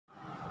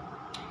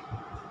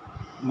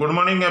Good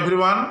morning,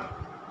 everyone.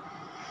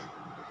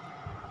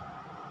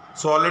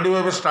 So already we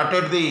have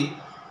started the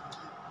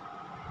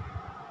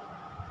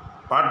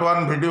part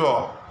 1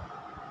 video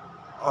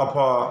of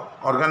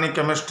organic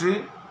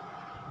chemistry.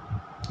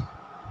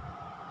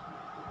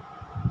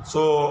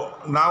 So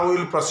now we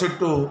will proceed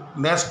to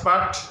next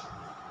part.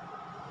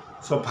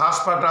 So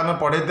first part आमे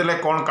पढ़े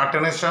देले कौन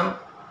काटेनेशन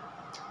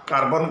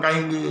carbon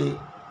कहीं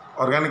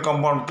organic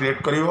compound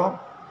create करिवो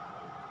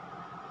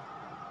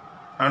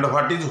and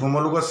what is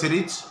homologous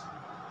series.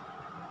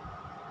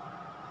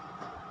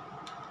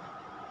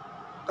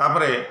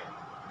 तापरे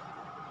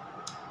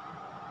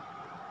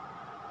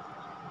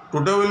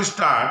today we will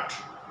start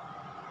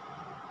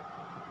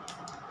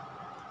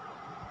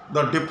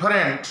the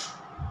different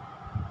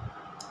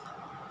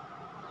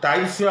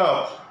types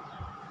of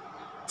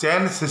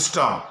chain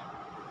system.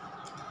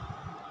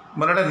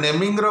 माने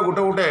naming रो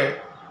गोटे गोटे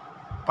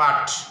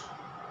part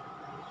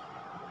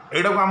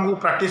एटा को हमको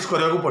प्रैक्टिस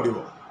करिया को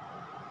पड़िबो.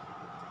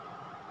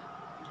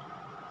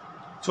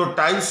 सो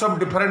टाइप्स ऑफ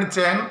डिफरेंट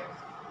चेन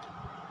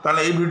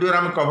ताले ए वीडियो रे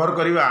हम cover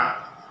करिवा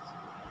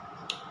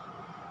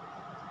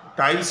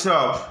types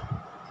of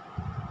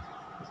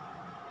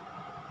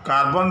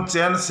carbon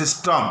chain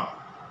system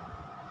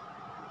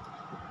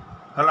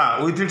हला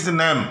with its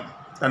name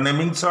the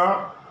naming छ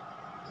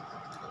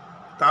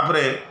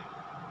तापरे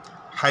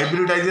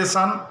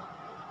हाइब्रिडाइजेशन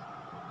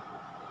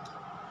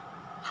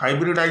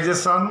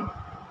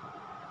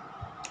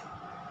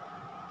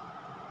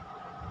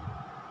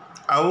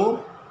आउ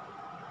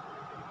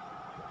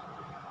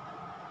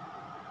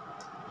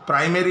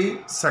primary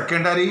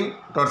secondary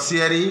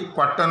tertiary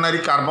quaternary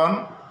carbon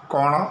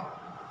कौन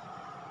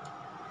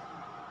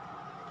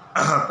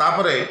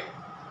तापरे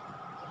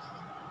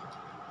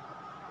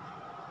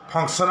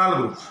फंक्शनल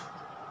ग्रुप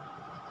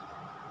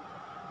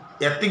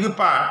एतिक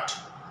पार्ट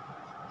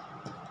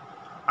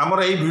आमर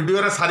यही वीडियो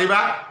रे सारिबा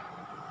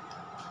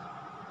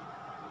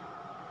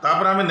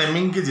तापर आमे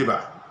नेमिंग की जीवा.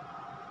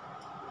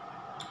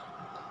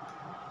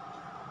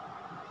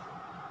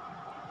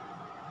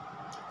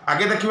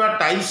 आगे देखिबा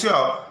types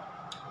of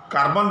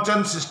carbon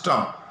chain system.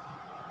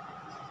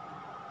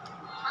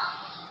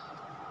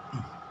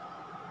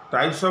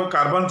 Types of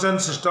carbon chain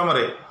system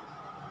रे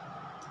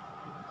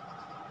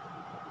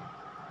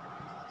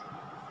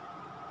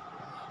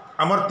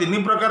आमर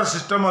तीन प्रकार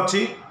सिस्टम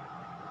अच्छी.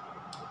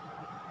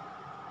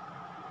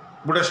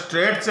 गोटे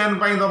स्ट्रेट चेन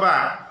पाई दबा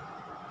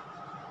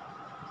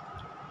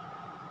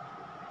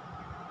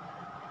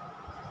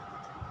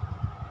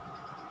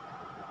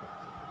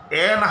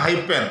एन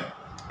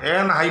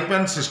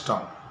हाइपेन सिस्टम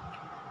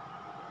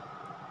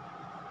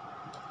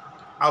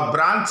आ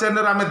ब्रांच चेन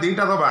रे आमे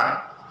दीटा दबा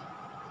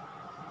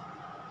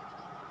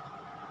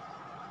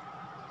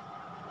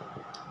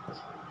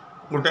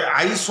गोटे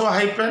आइसो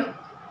हाइपेन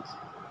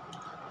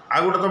आ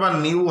गोटे दबा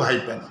न्यू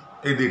हाइपेन.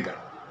 ए दीटा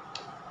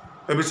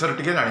ए विषय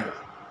टिके जानिबा.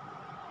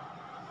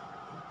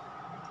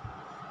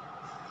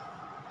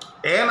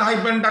 एन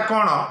हाइपेन टा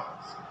कौन?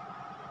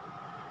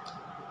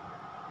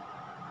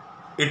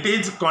 It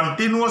is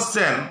continuous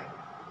chain.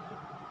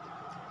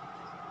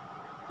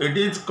 It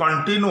is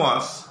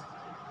continuous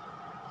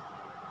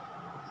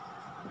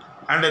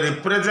and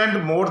represent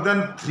more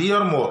than 3 or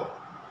more.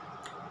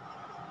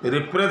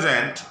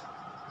 Represent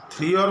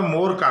 3 or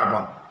more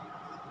carbon.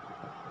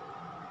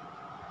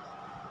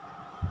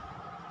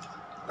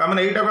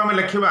 तामने एटा को हमें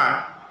लिखिबा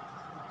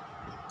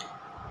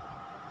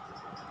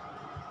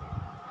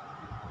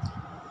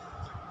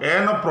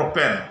एन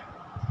प्रोपेन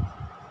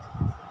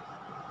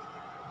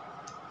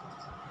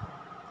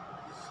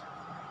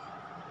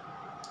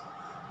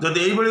जदि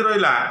एई बळी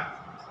रहिला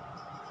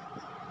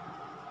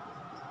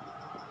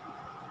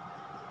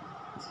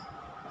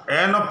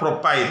N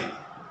propyl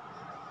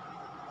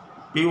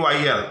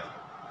PyL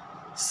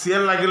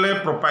Cl लगिले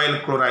propyl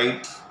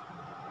chloride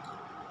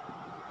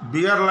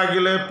Br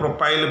लगिले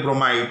propyl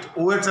bromide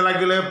OH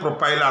लगिले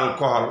propyl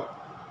alcohol.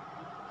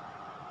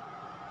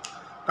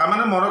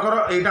 तामाने मन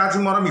कर एटा अछि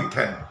मोर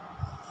methane.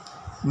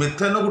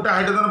 Methane गोटे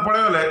hydrogen पड़े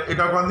गले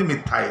एटा कहंती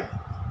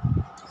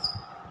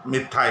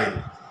मिथाइल.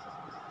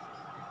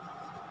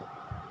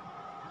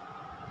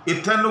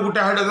 इथेन गोटे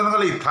हाइड्रोजन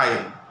गले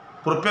इथाइल.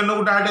 प्रोपेन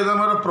गोटे हाइड्रोजन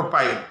गले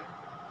प्रोपाइल.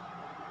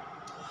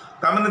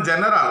 तामने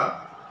जनरल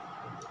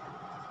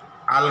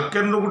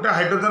आल्केन गोटे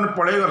हाइड्रोजन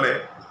पड़े गले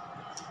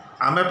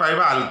आमे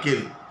पाइबा आल्किल.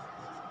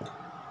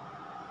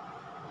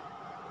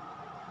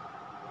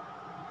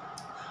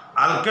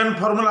 आल्केन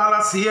फॉर्मूला हला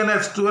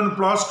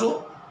CnH2n+2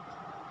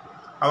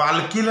 और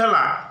आल्किल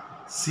हला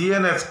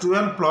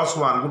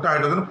CnH2n+1 गोटे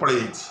हाइड्रोजन पड़े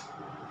जाइछि.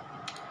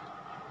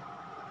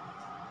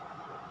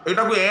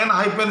 एटा को एन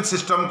हाइपेन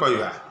सिस्टम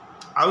कहबा.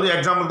 आउर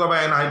एग्जांपल दबा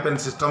एन हाइपेन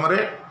सिस्टम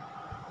रे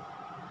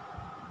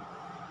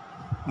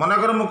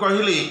मनकर मु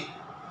कहली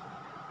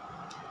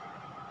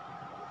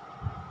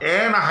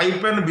एन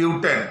हाइपेन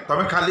ब्यूटेन.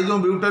 तमें खाली जो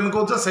ब्यूटेन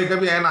कहछ सेटा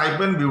भी एन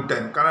हाइपेन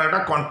ब्यूटेन कारण एटा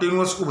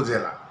कंटीन्यूअस को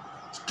बुझेला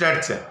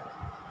straight chain.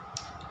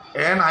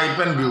 N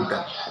hyphen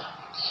butane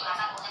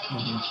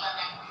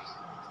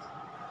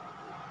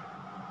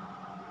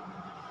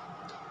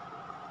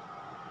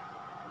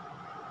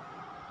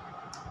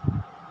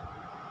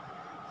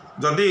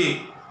जदि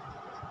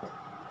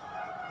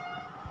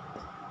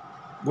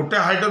गोटे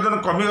हाइड्रोजन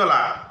कमीगला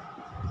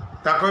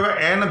ता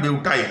कह एन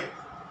ब्यूटाइल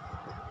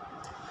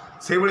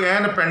से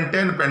एन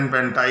पेंटेन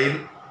पेंटाइल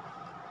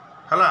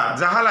है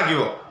जहाँ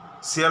लगे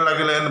सी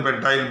लगे N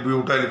pentyl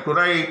butyl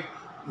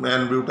chloride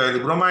N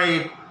butyl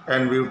bromide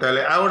N butyl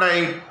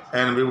iodide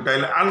N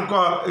butyl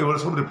alcohol ये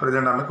सब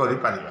रिप्रेजेंट आम कर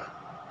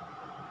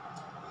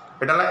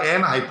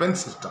एन हाइपेन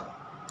सिस्टम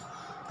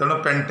तेणु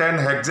पेंटेन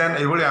हेक्सेन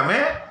ये आम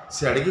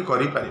सियाड़ी की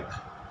कर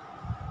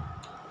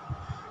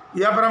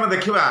या पर आम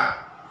देखा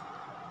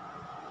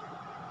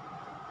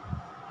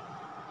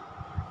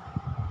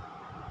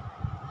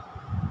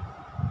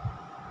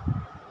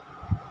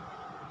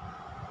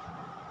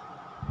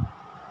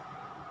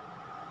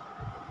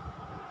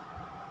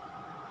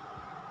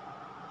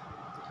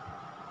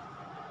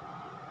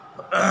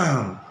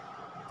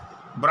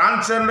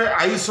ब्रांच चेन रे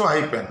आइसो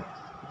हाइपेन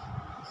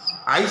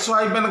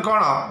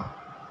कौन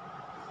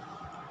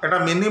एटा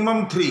minimum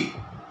 3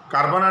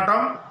 carbon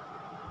atom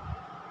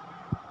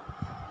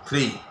 3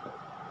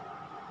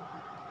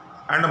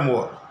 and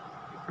more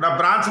Etah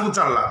branch को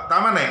चलला ता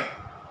माने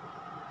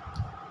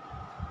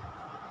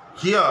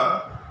हियर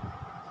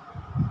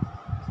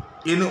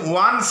इन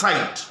वन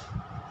साइट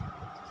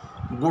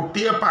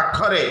गोटे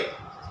पाखरे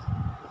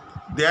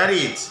देयर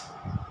इज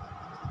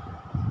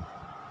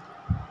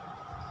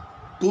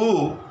 2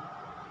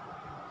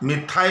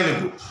 मिथाइल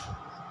ग्रुप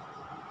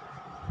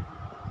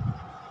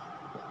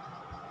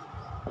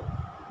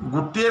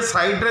गोटे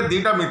साइड रे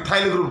 2टा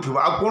मिथाइल ग्रुप थी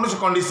आ कौन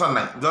कंडीशन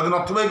ना जब न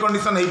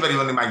कंडीशन हो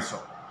पार माइस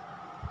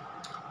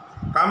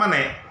ता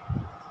माने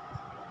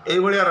ये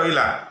भाया रहा है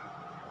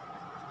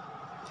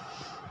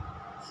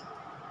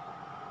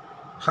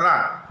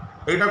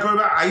यहाँ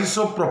कह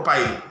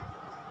आइसोप्रोपाइल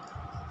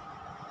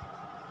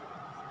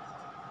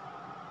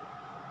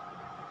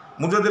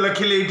मुझे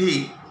लिखिली ये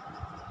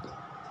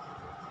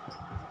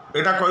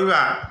एटा कहवा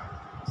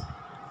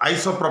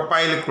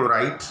आइसोप्रोपाइल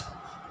क्लोराइड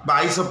बा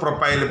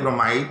isopropyl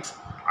bromide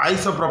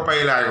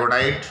isopropyl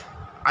iodide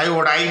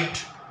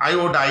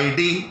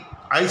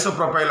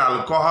isopropyl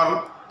alcohol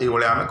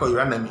ये आम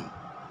कहवा Nemi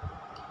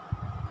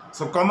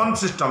so common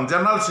system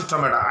general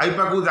system एटा आई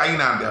पाक जाई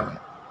ना आम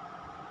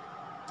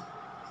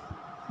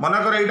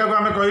मनकर एटा को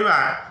आम कहवा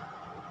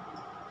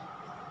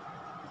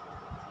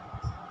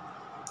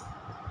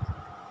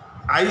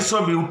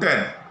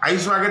आइसोब्यूटेन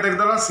आइसो आगे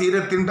देखदेल सी रे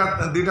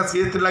 2टा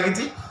सी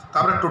लगी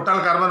टोटाल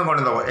कार्बन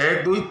गणिदेव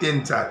 1 2 3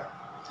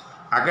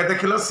 4 आगे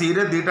देखिल सी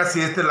रे 2टा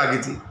सी लगी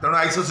तेणु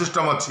आइसो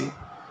सिस्टम अच्छी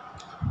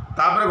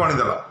तापर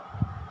गणिदेल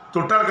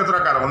टोटाल केतरा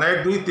कार्बन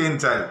 1 2 3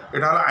 4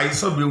 यहाँ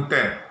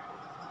आइसोब्यूटेन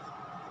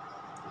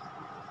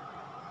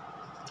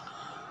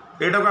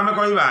एटा को आम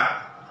कहवा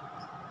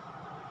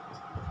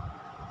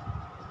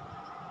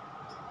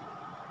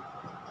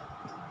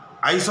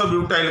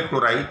आइसोब्यूटाइल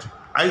क्लोराइड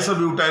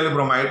आइसोब्यूटाइल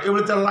ब्रोमाइड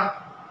ये चलला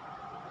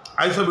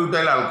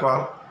आइसोब्यूटाइल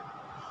अल्कोहल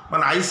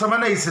मान आइसो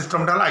मान ये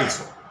सिस्टमटा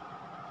आइसो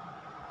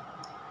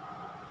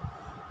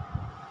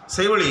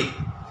से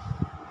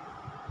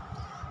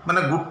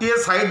माने गोटे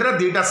साइड रे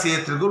 2टा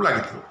CH3 ग्रुप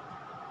लगी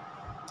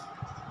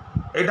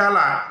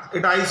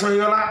एटा आइसो हो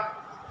गला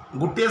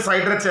गोटे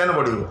साइड रे चेन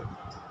बढ़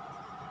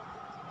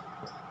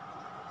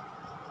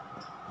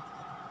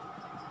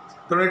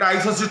तेणु ये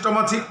आइसो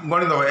सिस्टम अच्छी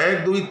गणिदेव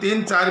 1 2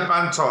 3 4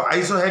 5 6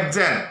 आइसो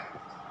हेक्सेन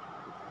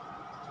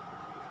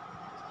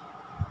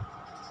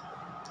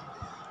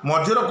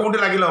मझीर कौटी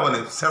लगे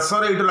हेनी शेष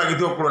ये लगी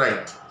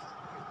क्लोराइड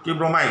कि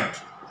ब्रोमाइड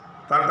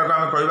तार तक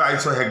आम कह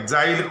iso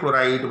hexyl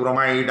chloride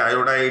bromide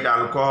iodide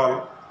alcohol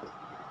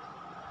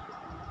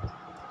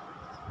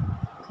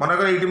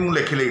मनकर ये मुझे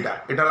लिखिली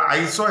यहाँ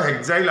आइसो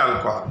हेक्साइल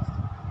अल्कोहल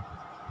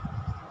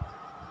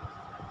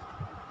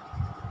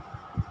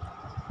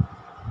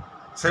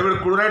से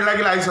क्लोराइड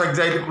लगे iso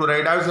hexyl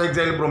chloride iso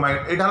hexyl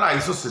bromide यहाँ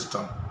आइसो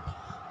सिस्टम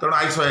तेणु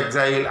iso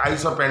hexyl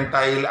iso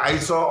pentyl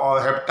iso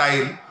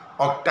heptyl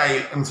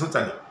octyl M सब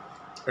चलिए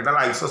यहाँ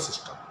आइसो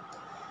सिस्टम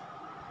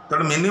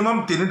तेणु मिनिमम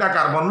 3टा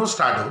कार्बन रू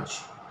स्टार्ट हो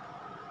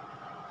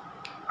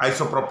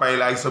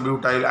आइसोप्रोपाइल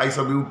आइसोब्यूटाइल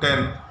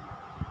आइसोब्यूटेन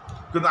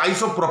किंतु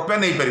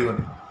आइसोप्रोपेन हो पार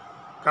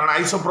कारण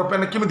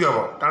आइसोप्रोपेन केमी हम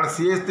कारण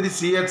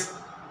CH3CH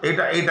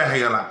यहाँ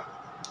होगा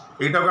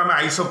यहाँ को आम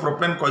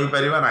आइसोप्रोपेन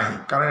कहीपर ना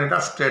कारण यहाँ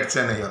स्ट्रेट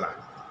चेन होगा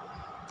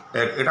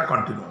यहाँ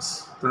कंटिन्यूअस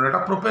तेणु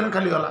यहाँ प्रोपेन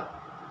खाली गला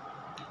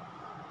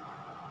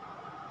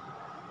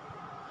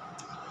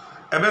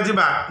एबे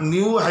जीवा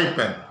न्यू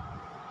हाइपेन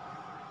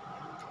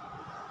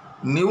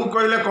न्यू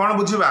कहले कौन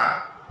बुझा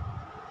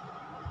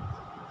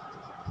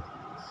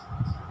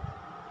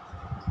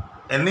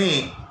एनी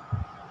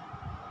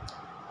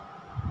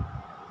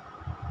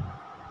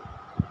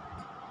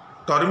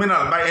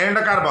टर्मिनल बा and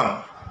carbon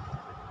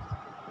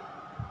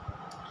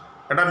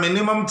Etah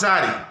minimum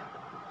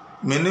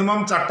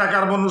 4टा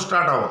carbon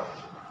start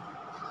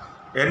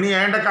हो any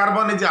and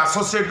carbon is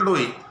associated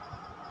with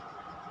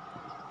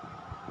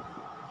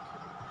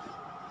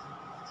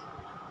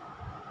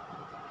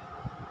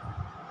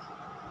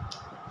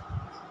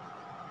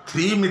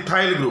 3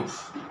 methyl group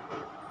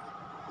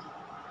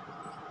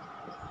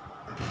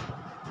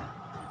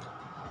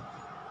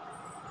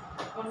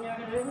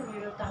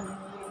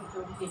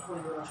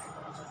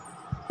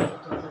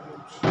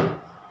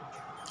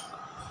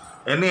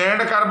Any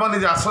end carbon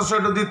is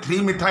associated with the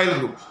 3-methyl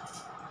group.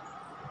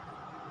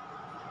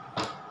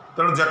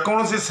 तेणु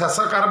जेकोसी शेष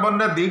कार्बन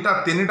में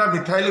 2-3टा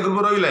मिथाइल ग्रुप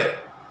रही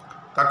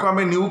ताको आम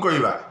न्यू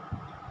कहवा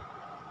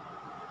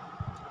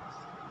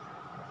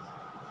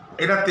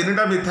यहाँ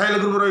 3टा मिथाइल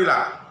ग्रुप रहा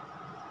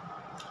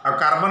आ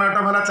कार्बन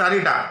आटम है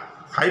 4टा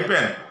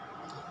हाइपेन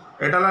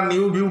यहाँ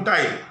न्यू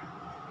ब्यूटाइल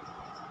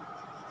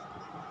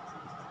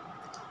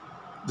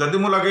जदि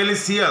मु लगेली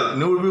Cl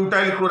new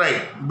butyl chloride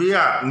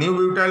Br new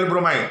butyl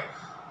bromide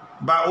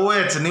बा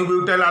OH न्यू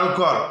ब्यूटाइल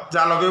अल्कोहल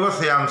जहाँ लगे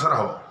से आंसर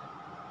हम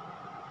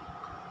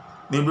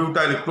new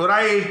butyl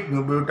chloride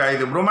new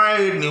butyl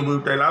bromide new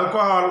butyl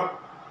alcohol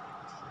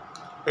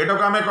एटा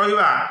को आम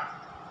कहवा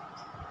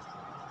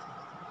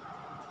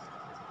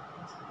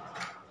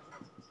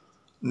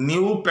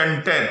न्यू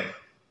पेंटेन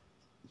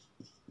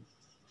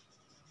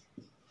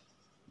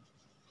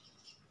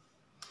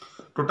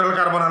टोटल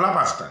कार्बन है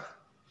 5टा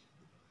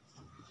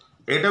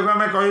एटा को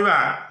आम कहवा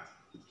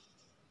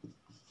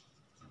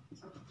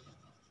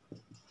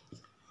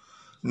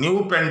new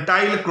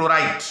pentyl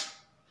chloride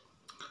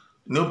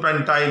new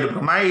pentyl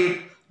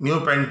bromide new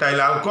pentyl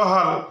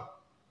alcohol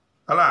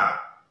है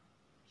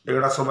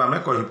एगुड़ा सब आम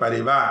कहीपर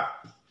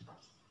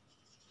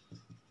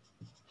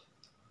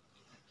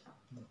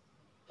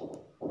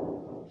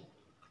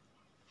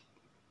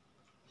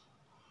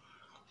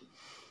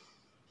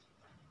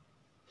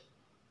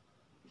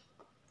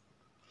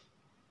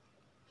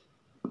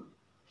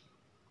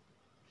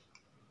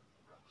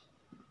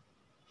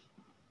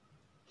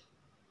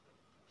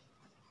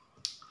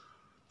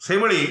से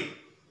भली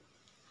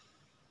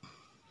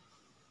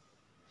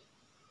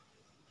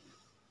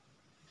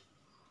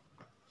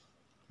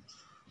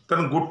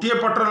तेणु गोटे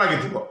पटर लगी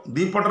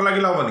दी पटर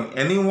लगे हेनी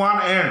एनी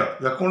वन एंड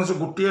जेको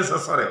गोटे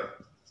शेष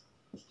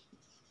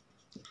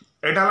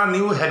यहाँ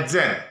न्यू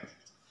हेक्सेन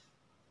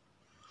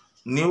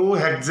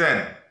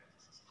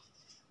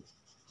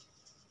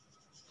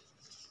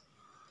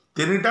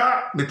 3टा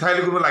मिथाइल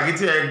ग्रुप लगी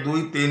 1 2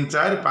 3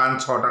 4 5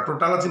 6टा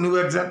टोटाल अच्छे new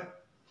hexane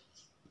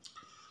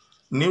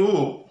new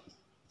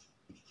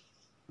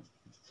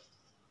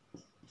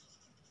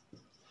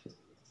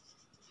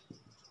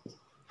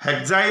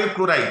hexyl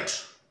chloride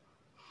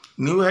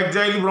new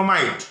hexyl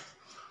bromide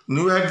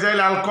new hexyl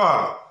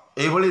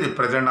alcohol ये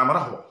रिप्रेजेंट आमर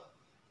हम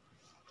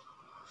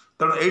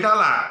तेणु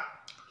यहाँ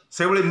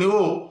से न्यू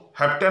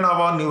हेप्टेन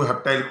हम new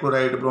heptyl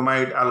chloride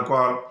bromide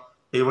alcohol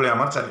ये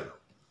आमर चलो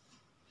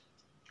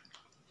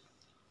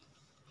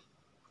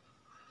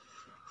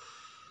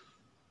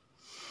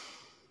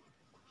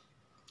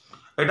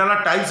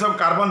यहाँ types of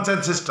carbon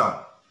chain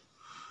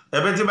system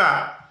एबे जिबा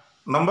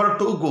नंबर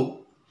 2 को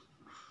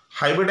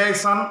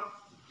hybridisation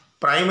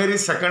primary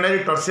secondary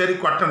tertiary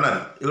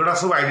quaternary एगुड़ा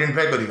सब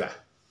आइडेंटिफाई करवा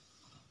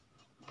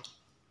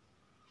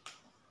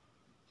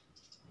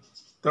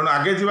तेणु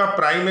आगे जावा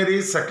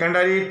primary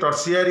secondary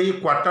tertiary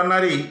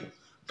quaternary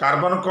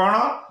carbon कौन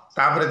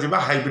तापर जावा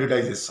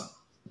हाइब्रिडाइजेशन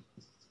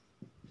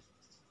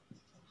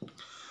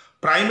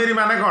प्राइमरी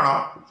माने कौन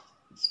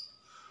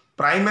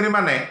प्राइमरी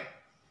माने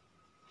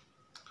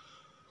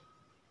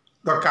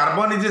the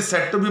carbon is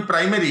set to be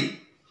primary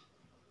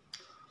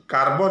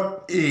carbon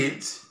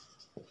is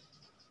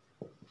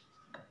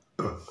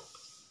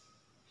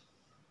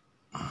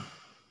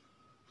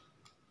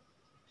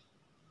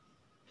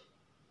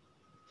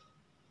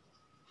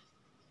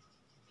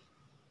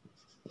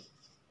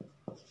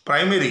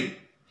primary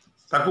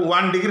ताकू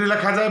 1 डिग्री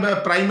लिखा जाए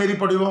प्राइमरी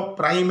पड़ो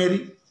primary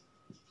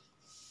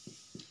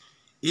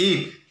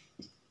if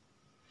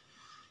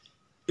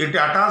it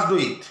attached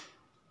with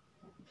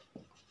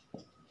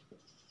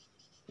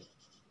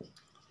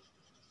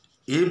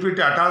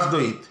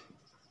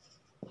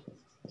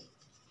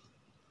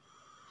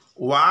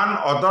one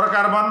other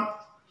carbon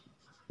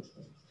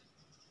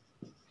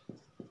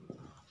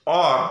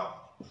or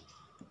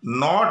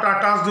not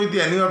attached with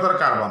any other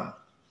carbon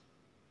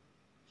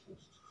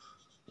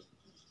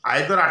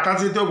either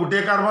attached with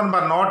गोटे carbon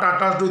but not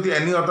attached with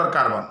any other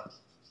carbon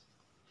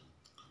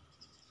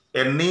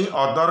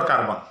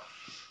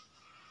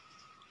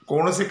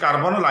कौन सी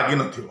carbon लगी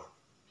नदी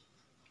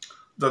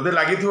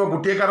लगी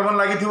गोटे कार्बन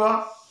लगी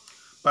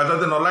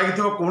जदि न लगी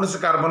कौन सी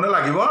कार्बन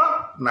लगे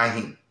ना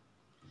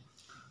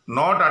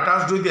not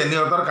attached with any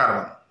other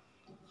carbon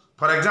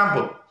for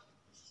example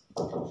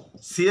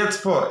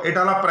CH4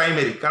 Etah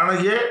primary कारण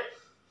ये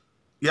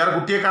यार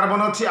गोटे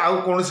कार्बन अच्छी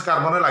आउ कौन सी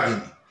कार्बन लगे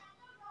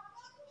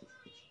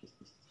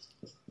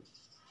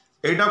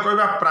एटा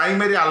कहवा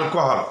प्राइमरी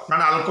अल्कोहल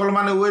कारण अल्कोहल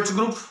माने OH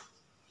ग्रुप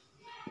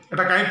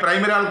एटा कहीं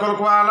प्राइमरी अल्कोहल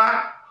कहला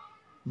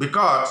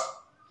बिकॉज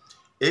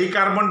यही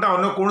कार्बनटा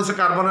अन्य कौन से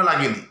कार्बन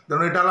लगे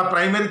तेणु यहाँ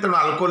प्राइमरी तेणु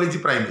alcohol is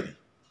primary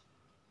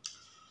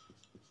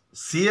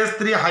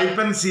CH3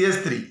 hyphen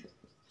CH3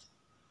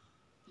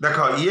 देख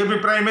ये भी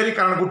प्राइमरी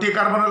कारण गोटे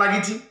कार्बन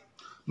लगी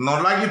न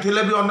लगी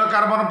भी अन्य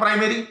कार्बन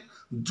प्राइमरी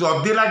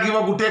जदि लगे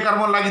गोटे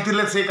कार्बन लगी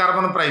से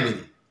कार्बन प्राइमरी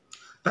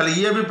ताले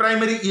ये भी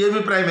प्राइमरी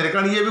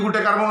कारण ये भी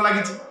गोटे कार्बन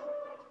लगी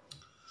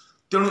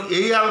तेणु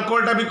यही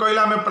आल्कोहलटा भी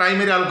कहला आम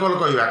प्राइमरी आल्कोहल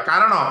कहवा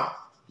कारण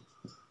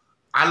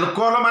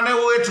आल्कोहल माने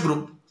OH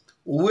ग्रुप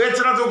OH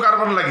रा जो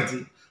कार्बन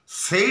लगी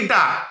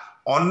सेटा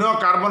अन्य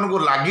कार्बन को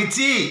लगी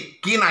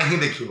कि नहीं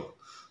देखियो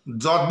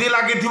जदि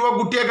लगी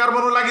गोटे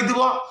कार्बन लगी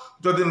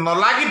जदि न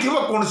लगी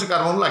कौन से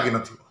कार्बन लगी न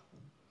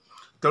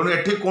तेणु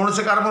ये कौन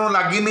से कार्बन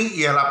लगी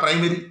ये है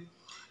प्राइमरी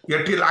ये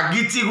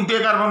लगी गोटे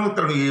कार्बन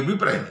तेणु ये भी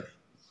प्राइमरी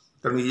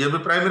तेणु ये भी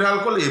प्राइमरी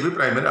आल्कोहल ये भी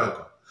प्राइमरी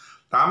आल्कोहल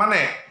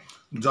तामाने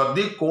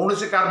जदि कौन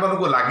से कार्बन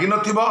को लगी न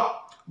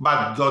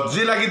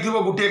जदि लगी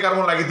गोटे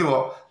कार्बन लगी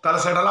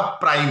से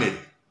प्राइमरी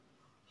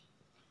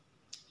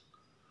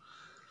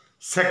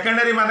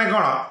सेकेंडरी माने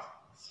कौन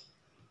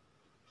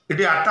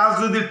it attached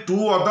with to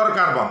other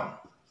carbon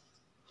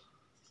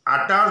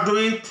attached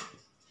with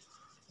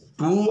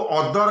to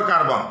other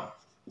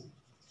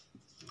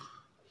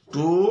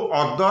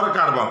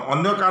carbon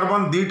अन्य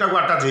कार्बन दीटा को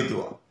अटैच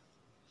होइतिबो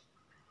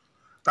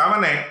ता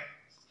माने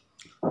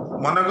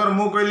मनकर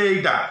मु कहली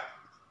एटा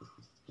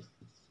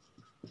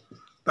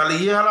ताले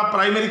ये हला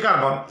प्राइमरी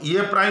कार्बन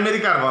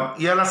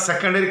ये हला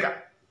सेकेंडरी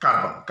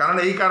कार्बन कारण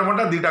यही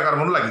कार्बनटा दीटा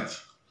कार्बन लगी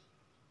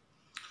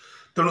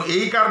तेणु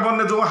यही कार्बन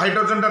में जो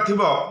हाइड्रोजन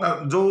थिबो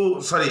जो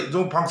सॉरी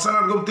जो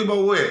फंक्शनल ग्रुप थिबो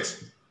OH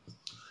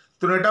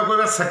तेणु एटा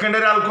कहबा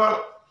सेकेंडरी अल्कोहल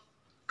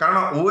कारण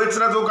OH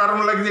रा जो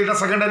कार्बन लगी एटा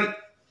सेकेंडरी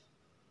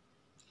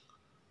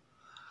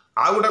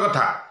आ गोटे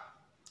कथा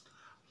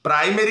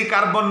प्राइमरी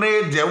कार्बन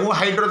में जो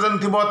हाइड्रोजन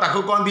थिबो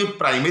ताको कहंदी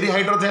प्राइमरी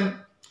हाइड्रोजन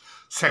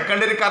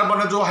सेकेंडरी कार्बन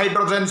में जो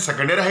hydrogen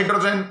secondary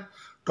hydrogen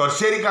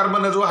tertiary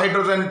carbon में जो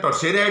हाइड्रोजन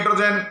टर्शियरी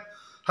हाइड्रोजन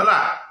हला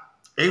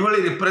एही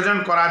भली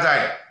रिप्रेजेंट करा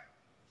जाए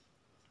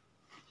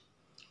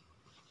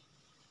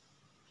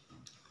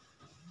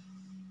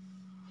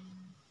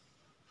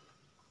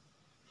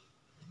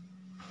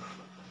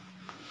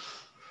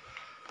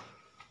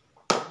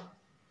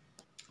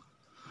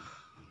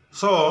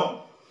सो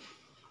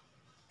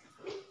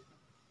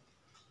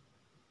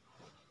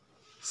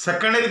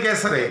सेकेंडरी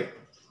केस रे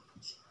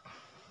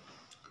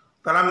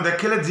ताला हम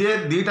देखिले जे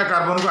दीटा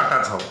कार्बन को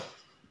अटैच हो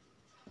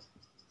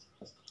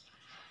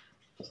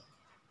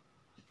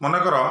मन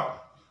कर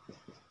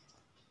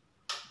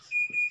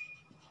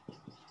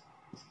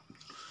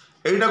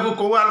एटा को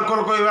को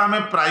अल्कोहल कहबा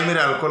हमें प्राइमरी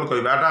अल्कोहल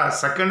कहबा एटा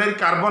सेकेंडरी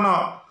कार्बन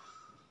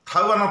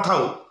थाउ न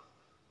थाउ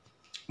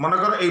मन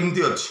कर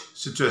एमती अछि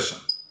सिचुएशन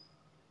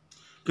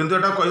किंतु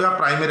एटा कहबा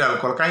प्राइमरी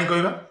अल्कोहल काई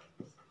कहबा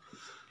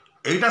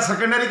एटा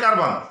सेकेंडरी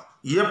कार्बन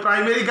ये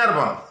प्राइमरी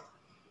कार्बन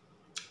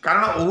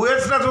कारण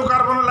OH रा जो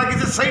कार्बन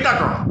लगी सहीटा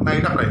कौन ना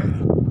यहाँ प्राइमरी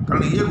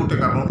कारण ये गोटे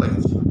कार्बन लगी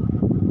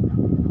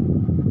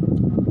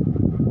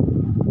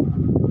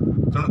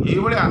तेणु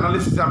ये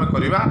आनालिसिस आम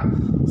करवा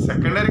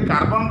सेकेंडरी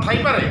कार्बन थी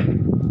पारे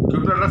कि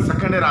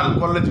सेकेंडरी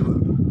आल्कोहल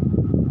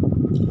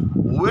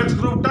OH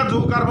ग्रुपटा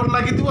जो कार्बन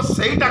लगी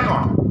सहीटा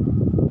कौन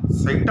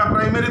सहीटा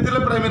प्राइमरी थे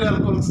प्राइमरी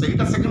आल्कोहल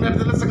सहीटा सेकेंडरी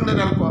थे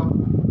सेकेंडरी आल्कोहल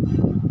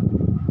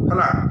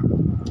है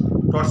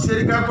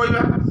टर्शियरी क्या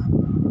कहवा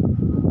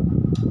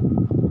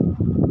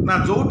ना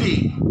जोटी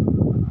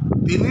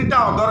तीनटा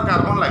अदर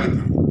कार्बन लगी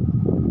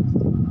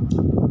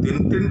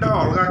तीन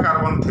अलग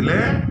कार्बन थिले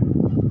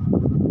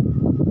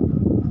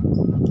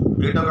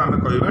एटा को आम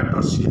कहवा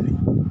टर्शियरी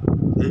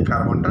ये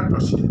कार्बनटा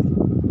टर्शियरी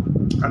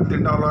कारण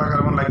तीन अलग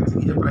कार्बन लगी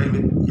ये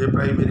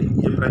प्राइमरी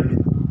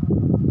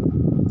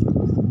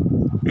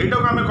एटा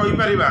को आम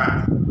कहीपर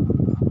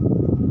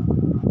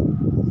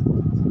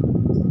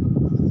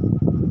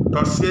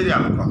टर्शियरी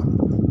अल्कोहल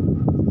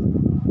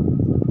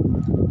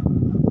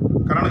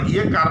कारण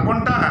ये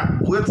कार्बनटा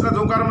OH रा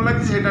जो कार्बन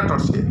लगी सेटा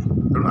टर्शियरी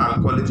तेणु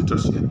अल्कोहल इज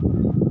टर्शियरी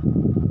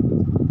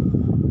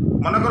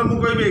मनकर मु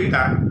कहबी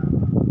एटा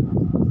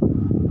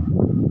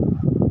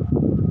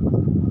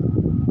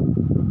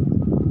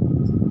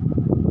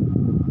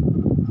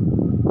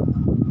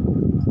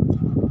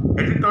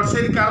एटी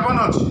टर्शियरी कार्बन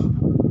अछि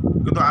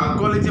किंतु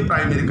अल्कोहल इज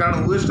प्राइमरी कारण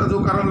OH रा जो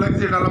कार्बन लगी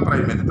सेटा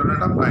प्राइमरी तेणु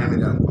एटा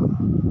प्राइमरी अल्कोहल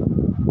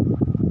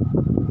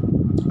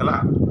हला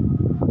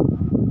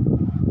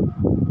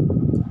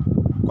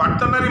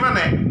क्वाटरनरी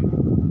माने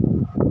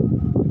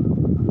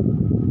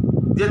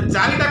जे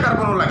चारिटा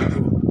कार्बन लगी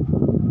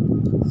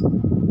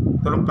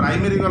तेणु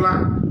प्राइमरी गला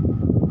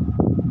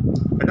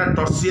एटा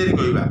टर्शियरी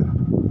कहवा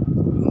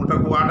मुझे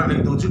वार्ड लिख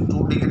दूसरी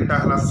 2 डिग्रीटा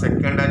है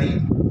सेकेंडरी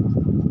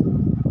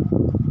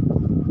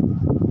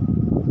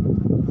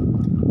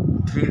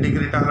 3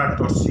 डिग्रीटा है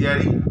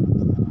टर्शियरी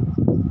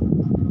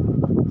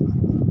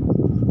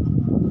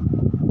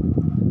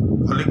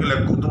भलिक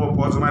लिखुव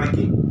पज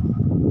मारिकी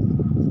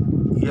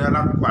ये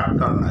है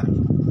क्वाटरनरी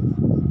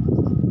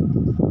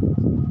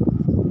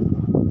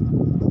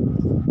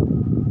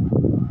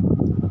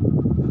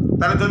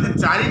ताले जदि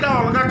चारिटा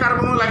अलग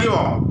कार्बन लगे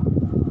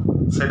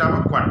सेटा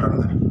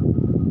quaternary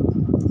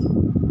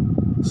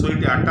so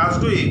it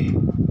attached with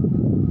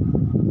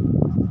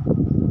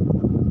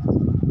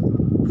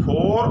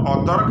 4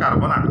 other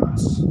carbon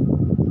atoms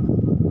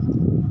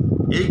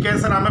यही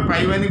केस आम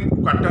पाइबानी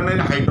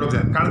क्वाटरनरी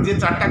हाइड्रोजन कारण जी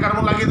 4टा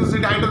कार्बन लगे तो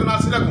सीट हाइड्रोजन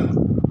आसला कौन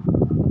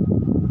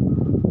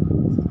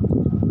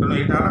तेणु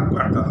यहाँ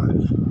क्वाटरनरी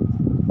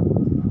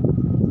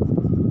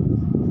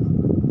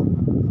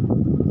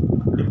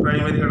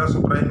प्राइमरी एटा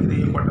सब प्राइमरी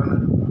ये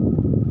क्वाटरनरी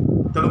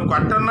तेणु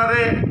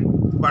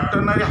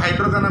क्वाटरनरी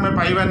हाइड्रोजन आम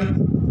पाइबानी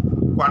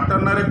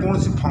क्वाटरनरी कौन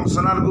सी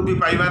फंक्शनल को भी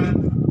पाइबानी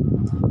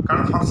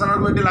कारण फंक्शनल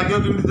को ये लगे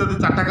कमी जब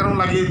 4टा कार्बन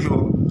लगे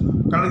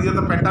कारण ये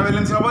तो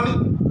पेंटावैलेंस हेनी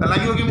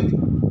लगे कमी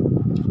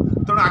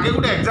तेणु आगे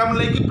गोटे एग्जाम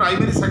लेकिन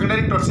प्राइमरी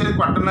सेकेंडरी टर्शियरी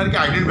क्वाटरनरी की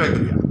आइडेंटिफाई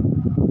करिया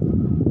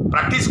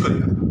प्रैक्टिस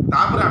करिया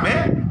तापर आमे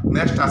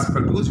नेक्स्ट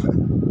एस्पेक्ट को जिबा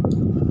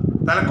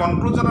ताले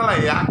कंक्लूजन हला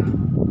या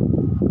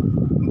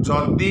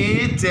जदि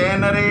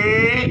चेन रे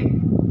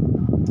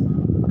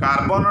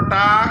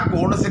कार्बनटा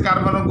कौन से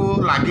कार्बन को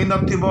लगी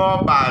नथिबो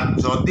बा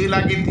जदि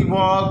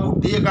लागिथिबो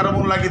गुटिए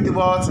कार्बन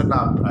लागिथिबो सेटा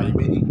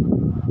प्राइमरी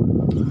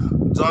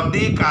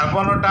जदि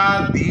कार्बनटा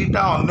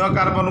दीटा अन्य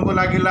कार्बन को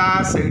लागिला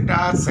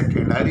सेटा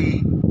सेकेंडरी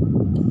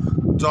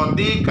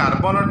जदि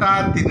कार्बनटा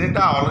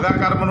 3टा अलगा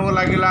कार्बन को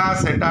लागिला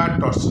सेटा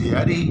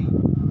टर्शियरी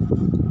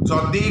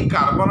जदि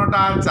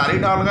कार्बनटा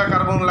 4टा अलगा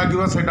कार्बन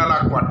लागिबो सेटा ला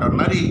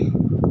क्वाटरनरी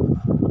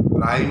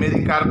प्राइमरी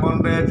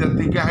कार्बन रे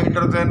जतिक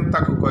हाइड्रोजन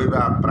ताकू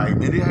कहबा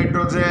प्राइमरी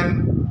हाइड्रोजन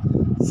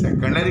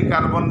सेकेंडरी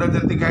कार्बन रे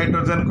जतिक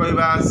हाइड्रोजन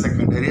कहबा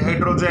सेकेंडरी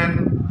हाइड्रोजन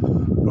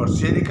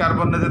टर्शियरी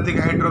कार्बन रे जतिक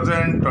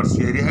हाइड्रोजन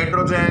टर्शियरी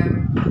हाइड्रोजन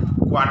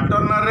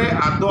क्वाटरनरी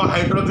आदो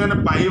हाइड्रोजन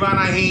पाइबा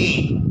नहीं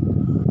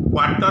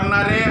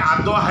क्वाटरनरी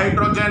आदो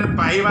हाइड्रोजन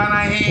पाइबा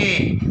नहीं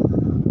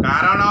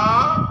कारण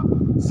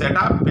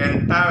सेटा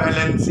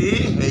पेंटावैलेंसी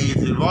हेई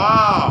जिवो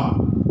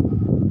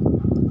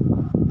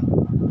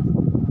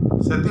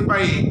सेति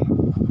पाई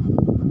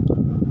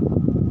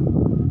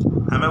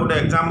आमे गोटे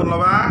एग्जांपल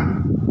लबा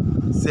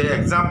से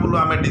एग्जांपल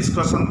आमे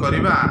डिस्कशन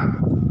करिबा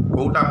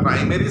Kota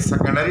primary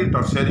secondary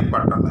tertiary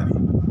quaternary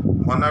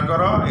मन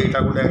कर एटा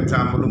गोटे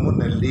एग्जांपल मु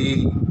नेली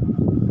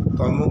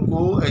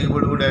तुमको एई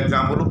गोटे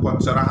एग्जांपल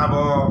पचरा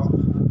हबो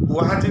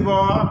कुहा जीवो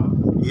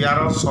यार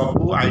सब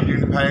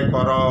आइडेंटिफाई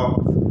कर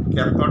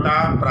केतटा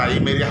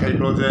primary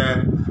hydrogen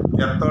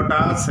केतटा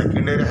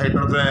secondary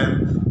hydrogen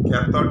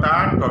केतटा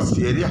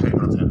tertiary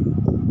hydrogen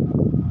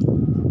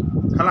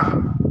हला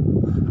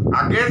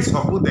आगे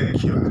सब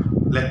देखिबा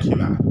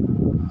लेखिबा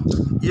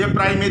ये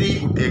प्राइमरी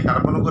गोटे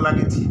कार्बन को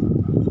लगी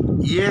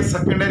ये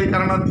सेकेंडरी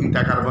कारण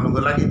 2टा कार्बन को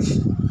लगी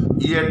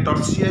ये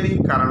टर्शियरी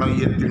कारण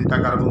ये 3टा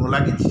कार्बन को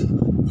लगी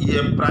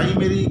ये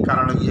प्राइमरी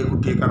कारण ये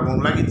गोटे कार्बन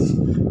को लगी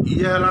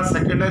ये हला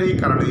सेकेंडरी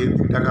कारण ये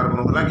 2टा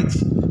कार्बन को लगी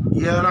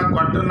ये हला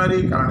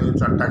क्वाटरनरी कारण ये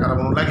 4टा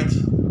कार्बन को लगी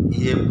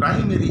ये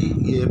प्राइमरी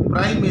ये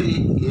प्राइमरी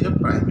ये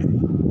प्राइमरी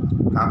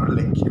तापर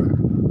लेखिबा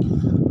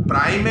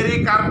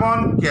प्राइमरी कार्बन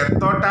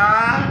केतटा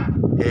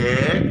 1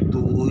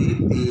 2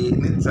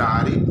 3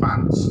 4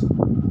 5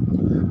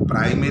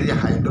 प्राइमरी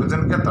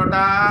हाइड्रोजन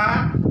केतटा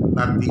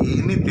ना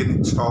 3 3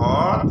 6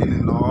 3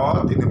 9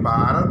 3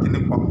 12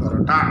 3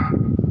 15टा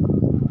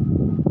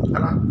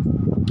हला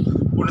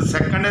पुणी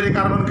सेकेंडरी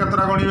कार्बन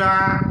केतटा गणिबा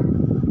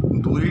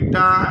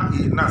 2टा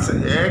ना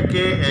 1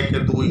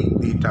 1 2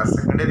 2टा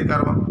secondary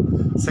carbon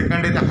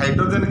secondary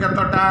hydrogen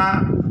केतटा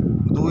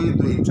 2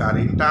 2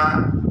 4टा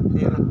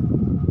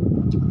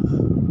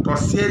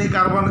tertiary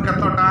carbon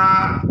केतटा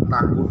ना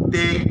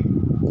गुटे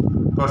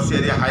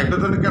टर्शियरी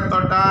हाइड्रोजन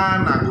केतटा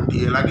ना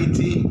गुटिए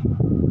लागिछि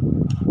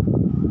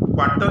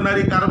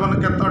क्वाटरनरी कार्बन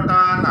केतटा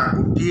ना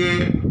गुटिए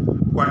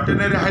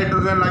क्वाटरनरी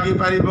हाइड्रोजन लागी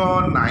पारिबो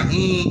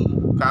नाही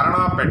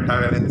कारण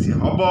पेंटावैलेंसी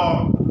हबो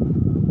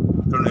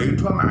तेणु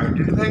एठु हम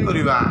आइडेंटिफाई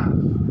करिबा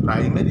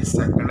प्राइमरी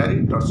सेकेंडरी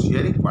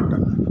टर्शियरी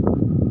क्वाटरनरी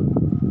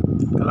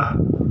हला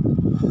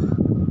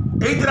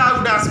एइतरा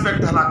गुटे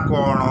एस्पेक्ट हला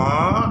कोन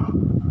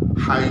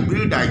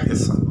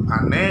हाइब्रिडाइजेशन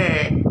माने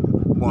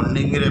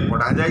बॉन्डिंग रे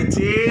पढ़ा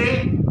जाइछि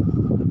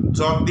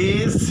जदि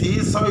सी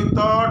सहित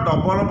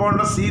डबल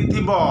बॉन्ड सी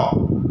थिबो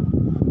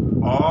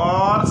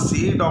और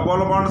सी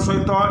डबल बॉन्ड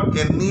सहित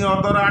एनी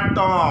अदर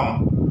एटम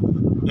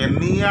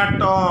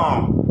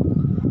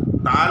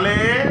ताले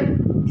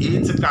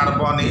each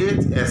carbon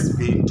is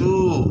sp2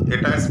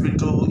 Etah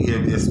sp2 ये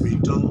भी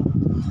sp2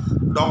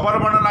 डबल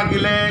बॉन्ड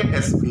लागिले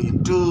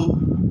sp2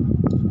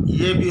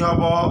 ये भी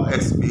हबो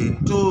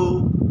sp2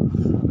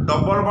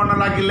 double bond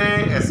लागिले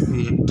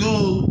sp2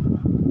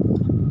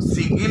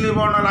 single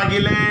bond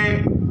लागिले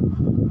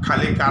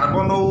खाली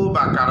कार्बन हो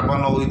बा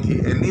कार्बन हो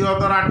एनी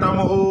अदर एटम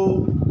हो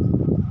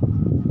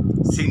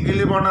सिंगल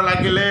बॉन्ड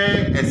लागिले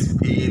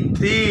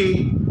sp3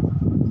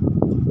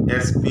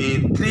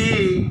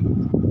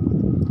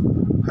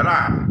 हला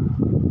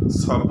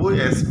सब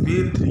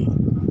sp3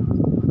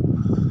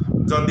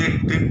 जदि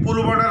ट्रिपल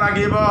बॉन्ड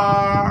लागिबो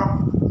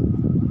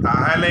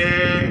ताहले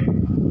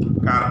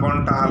कार्बन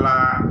टा हला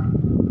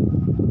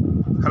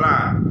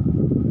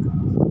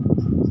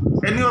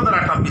एनी अदर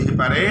एटम भी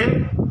पारे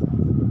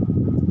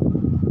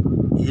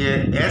ये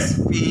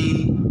sp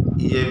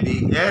ये भी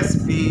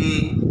sp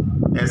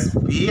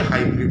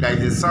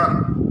हाइब्रिडाइजेशन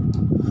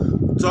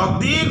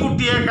जदि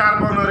गुटिए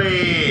कार्बन रे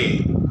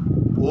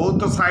बोथ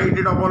साइड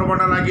डबल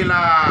बॉन्ड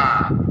लागिला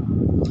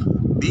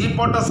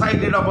दीपट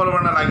side double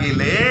bond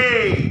लागिले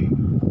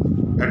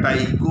Etah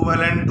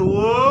equivalent to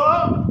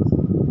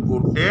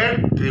Gute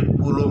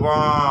triple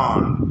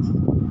bond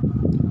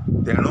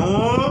तेणु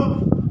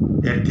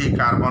एठी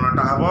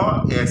कार्बनटा हबो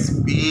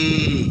sp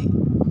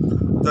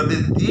जदि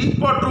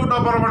दीपटू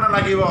डबल बंड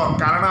लगे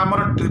कारण आमर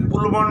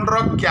ट्रिपल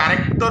बंडर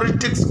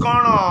क्यारेक्टरिस्टिक्स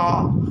कौन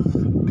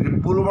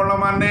ट्रिपल बंड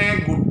माने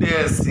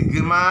गोटे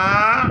सिग्मा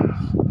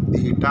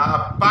दीटा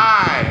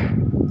पाए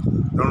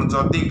तेणु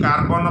जदि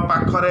कार्बन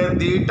पाखरे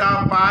दीटा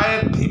पाए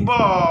थिबो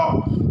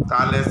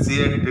ताले सी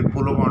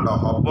ट्रिपल बंड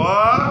हम बा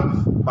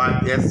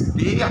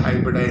sp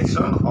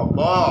हाइब्रिडाइजेशन हम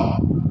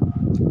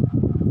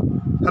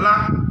है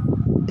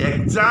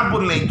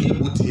एग्जाम्पल नहीं कि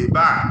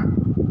बुझेबा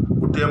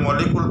गोटे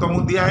मॉलिक्यूल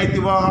तुमको दिखाई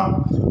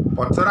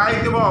पचराई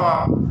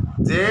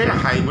जे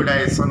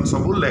हाइब्रिडाइजेशन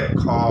सब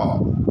लेख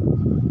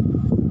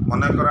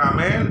मनकर आम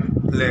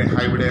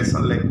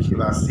हाइब्रिडाइजेशन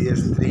लेखा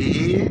CH3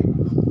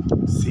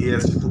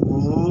 CH2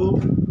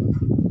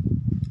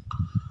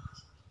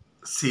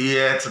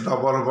 CH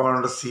double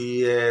bond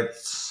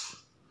CH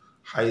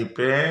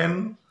hyphen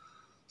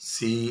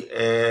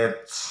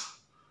CH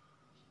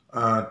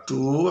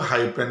 2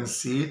 hyphen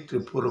C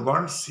triple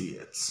bond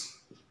CH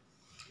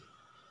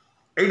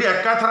ये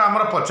एकाथर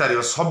आमर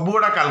पचार सब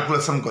गुड़ा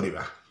कैलकुलेशन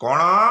करवा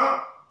कौन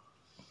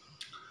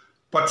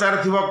पचार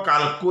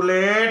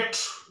कैलकुलेट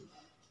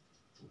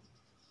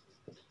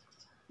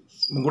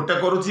गोटे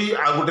करुच्ची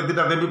आ गोटे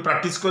दीटा देवी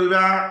प्रैक्टिस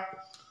करवा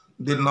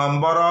the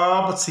number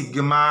of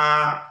sigma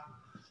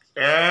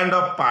and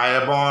pi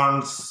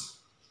bonds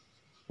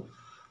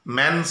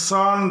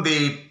mention the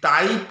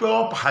type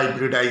of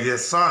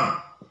hybridisation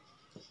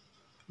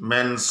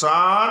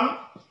mention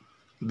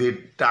the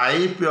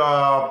type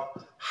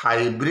of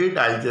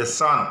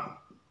hybridisation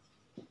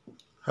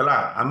है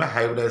आम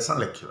हाइब्रिडाइजेशन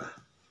लिखा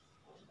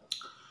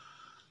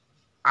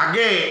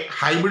आगे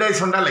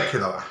हाइब्रिडाइजेशन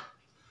लिखिदवा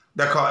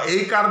देख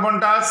यही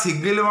कार्बनटा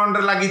सिंगल बॉन्ड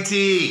लगी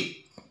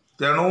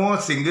तेणु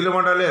सिंगल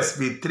बॉन्ड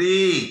sp3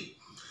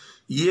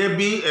 ये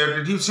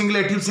भी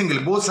सिंगल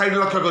बहुत साइड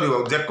लक्ष्य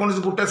कर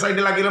जेकोसी गोटे साइड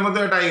लगे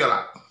यहाँ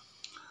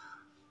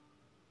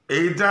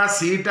यहीटा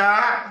सीटा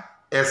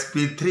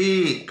sp3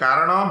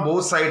 कारण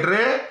बहुत साइड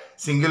रे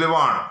सिंगल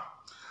बॉन्ड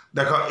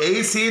देख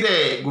यही सी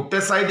रे गोटे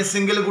साइड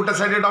सिंगल गोटे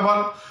साइड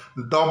डबल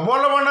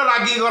डबल बॉन्ड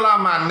लगिगला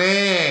माने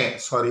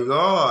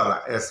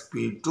सरीगला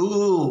sp2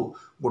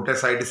 गोटे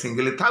साइड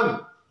सिंगल था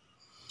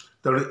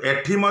तेणु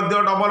एठी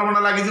डबल बॉन्ड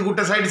लगी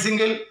गोटे साइड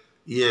सिंगल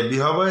ये भी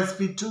हम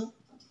sp2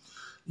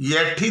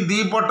 एठी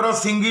दी पटर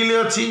सिंगल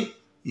अच्छी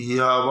ये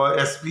हम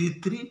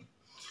sp3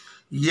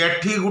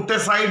 एठी गोटे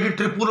साइड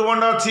ट्रिपल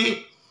बॉन्ड अच्छी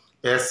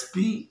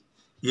sp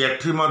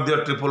एठी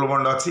ट्रिपल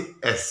बॉन्ड अच्छी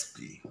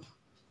sp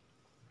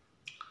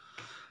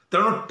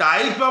तेणु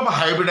टाइप ऑफ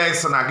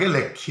हाइब्रिडाइजेशन आगे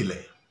लिखिले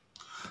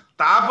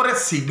तापर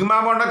सिग्मा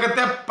बॉन्ड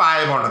केते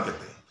पाए बॉन्ड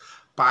केते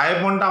पाए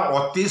बॉन्ड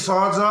अति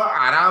सहज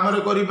आराम रे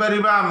करि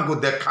परिबा हमको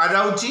देखा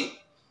जाउची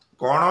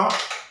कोन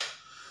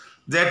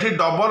जेठी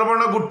डबल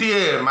बॉन्ड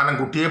गुटिए माने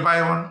गुटिए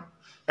पाए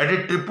बॉन्ड एठी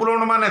ट्रिपल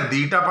बॉन्ड माने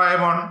दीटा पाए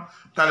बॉन्ड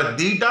ताले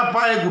दीटा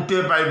पाए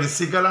गुटिए पाए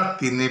मिसिकला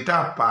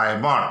तीनटा पाए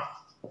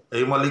बॉन्ड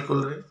एई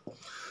मॉलिक्यूल रे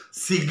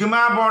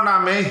सिग्मा बॉन्ड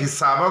आमे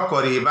हिसाब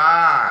करिबा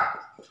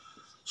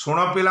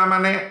सुनो पिला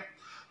माने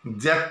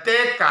जेते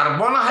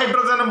कार्बन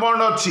हाइड्रोजन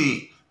बॉन्ड अच्छी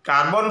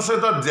कार्बन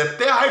सहित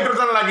जेते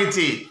हाइड्रोजन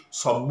लगी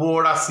सब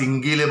गुड़ा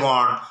सिंगल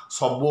बॉन्ड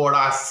सब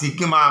गुड़ा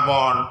सिग्मा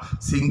बॉन्ड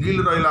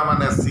सिंगल रहा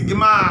माने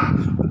सिग्मा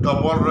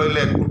डबल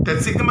रही गोटे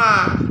सिग्मा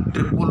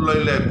ट्रिपल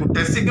रही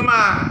गोटे सिग्मा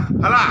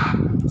है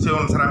से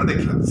अनुसार आम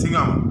देखा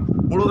सिग्मा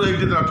मूल ये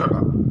लक्ष्य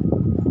कर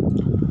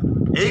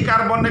यही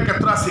कार्बन में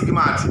केतरा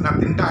सिग्मा अच्छी ना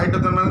तीनटा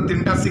हाइड्रोजन मान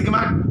तीनटा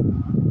सिग्मा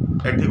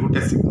एटी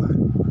गोटे सिग्मा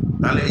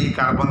ताले यही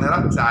कार्बन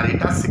है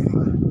चारिटा सिग्मा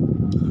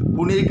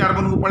पुणी यही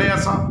कार्बन को पलि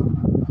आस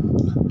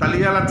ताली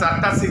है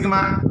चार्टा सिग्मा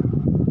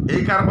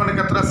यही कार्बन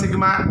केतरा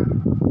सिग्मा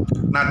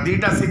ना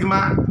दीटा सिग्मा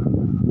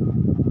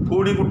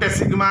पुणी गोटे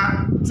सिग्मा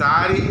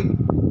चारि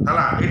है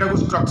यहाँ को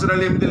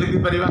स्ट्रक्चराली एमती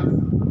लिखिपर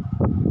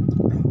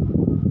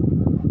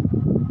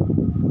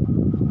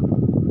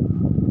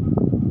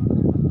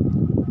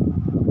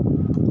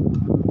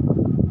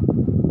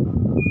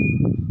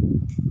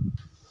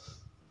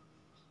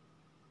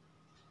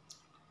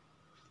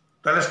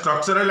ताले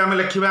स्ट्रक्चराली आम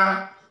लिखा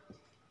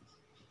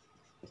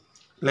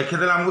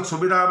लिखिदे आमको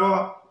सुविधा हम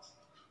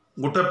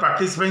गोटे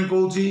प्रैक्टिस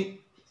कहूँ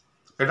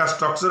यहाँ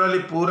स्ट्रक्चराली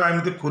पूरा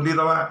एमती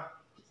खोलीदवा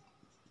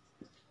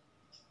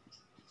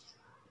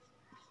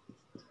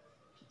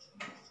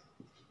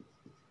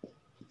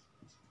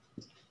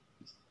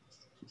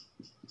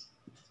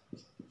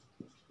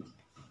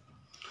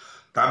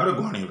तापर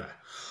गणिबा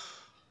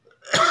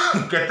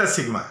केते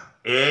सिग्मा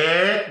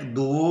 1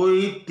 2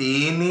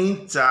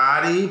 3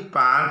 4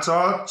 5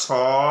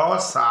 6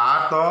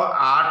 7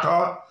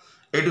 8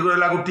 ये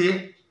गला गोटे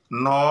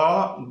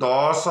 9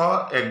 10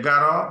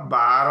 11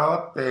 12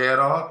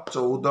 13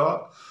 14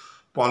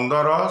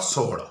 15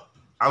 16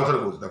 आउ थे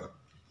कह देख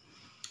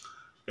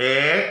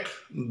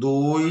 1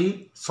 2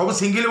 सब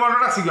सिंगल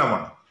बॉन्ड सिग्मा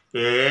बॉन्ड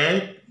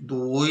 1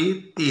 2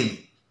 3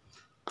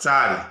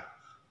 4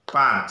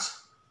 5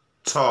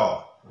 6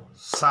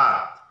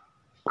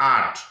 7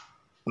 8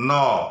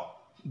 9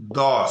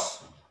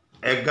 10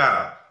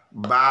 11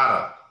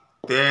 12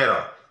 13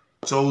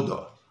 14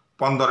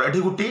 15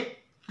 ये गोटे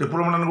ट्रिपल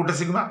बॉन्ड गोटे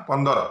सिग्मा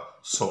 15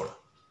 16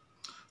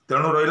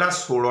 तेणु रहा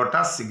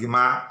 16टा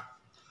सिग्मा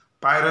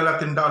पाए रहा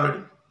 3टा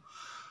अलरेडी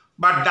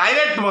बा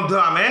डायरेक्ट मध्य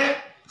आम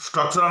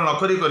स्ट्रक्चर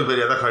नक देख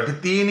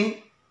ये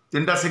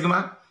 3टा सिग्मा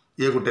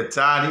ये गोटे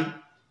 4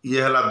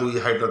 ये है 2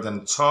 हाइड्रोजन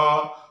 6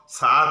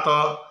 7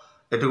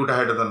 एठी गोटे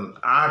हाइड्रोजन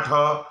 8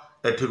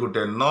 एठी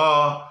गोटे 9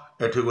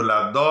 एठी गला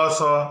 10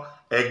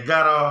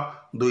 11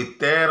 2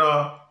 13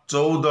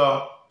 14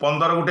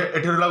 15 गोटे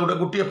एठी रहा गोटे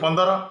गोटे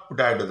 15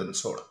 गोटे हाइड्रोजन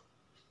 16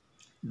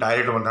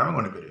 डायरेक्ट मध्य आम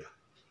गणी पार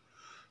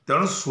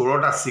तेणु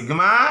 16टा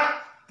सिग्मा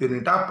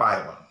 3टा पाए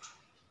बॉन्ड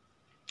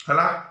है।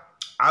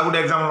 आ गोटे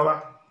एग्जाम लगा है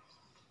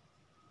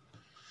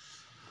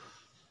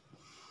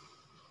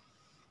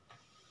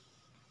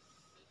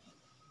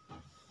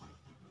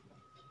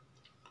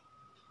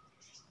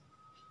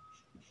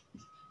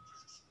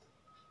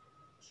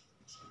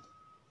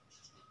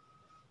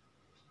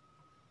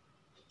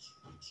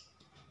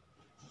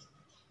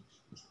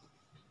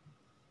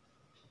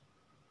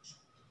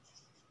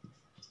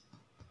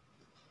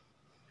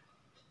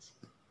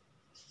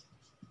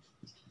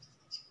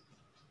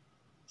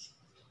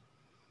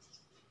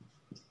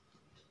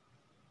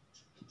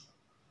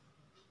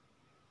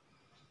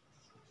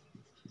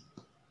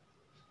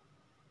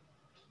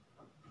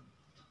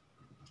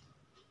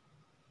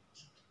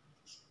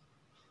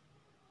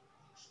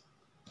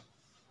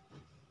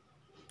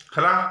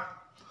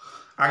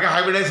आगे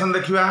हाइब्रिडाइजेशन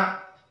देखा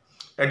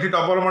eighty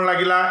double bond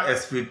लगिला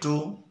sp2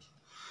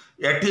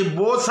 eighty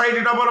both side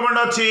double bond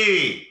अच्छी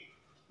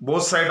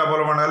बोथ साइड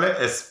डबल बॉन्ड हेले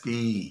sp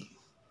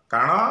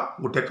कारण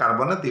गोटे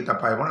कार्बन 2टा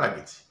पाए बॉन्ड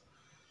लगी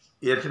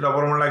एटी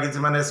डबल बॉन्ड लगी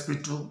माने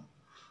sp2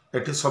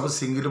 एटी सब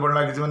सिंगल बॉन्ड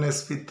लगी माने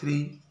sp3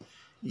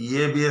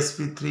 ये भी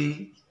sp3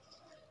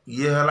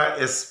 ये हला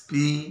sp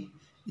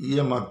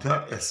ये मध्य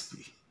sp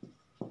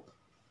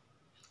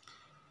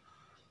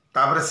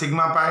तापर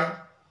सिग्मा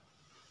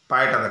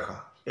पाएटा देख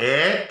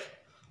 1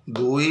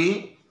 2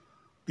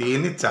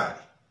 3 4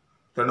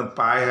 तेणु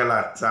पाए है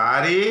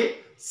 4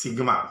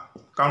 सिग्मा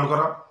काउंट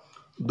कर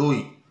 2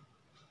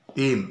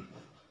 3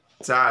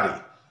 4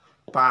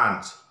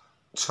 5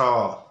 6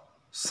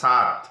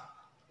 7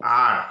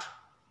 8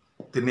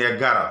 3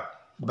 11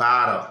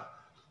 12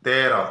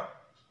 13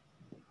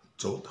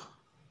 14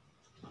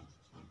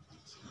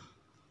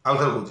 आउ थे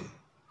कौन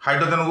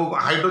हाइड्रोजन को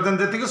हाइड्रोजन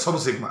जी सब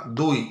सिग्मा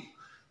 2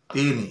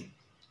 3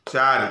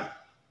 4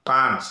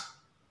 5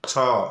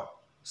 6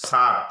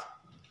 7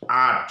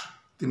 8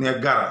 3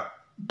 11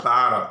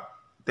 12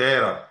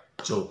 13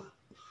 14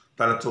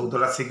 ताले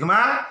 14टा सिग्मा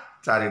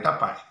 4टा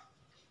पाए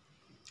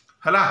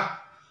है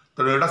तो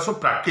यहाँ सब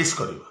प्रैक्टिस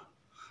कर।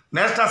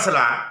 नेक्स्ट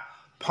आसला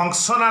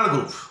फंक्शनल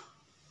ग्रुप।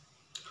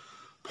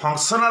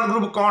 फंक्शनल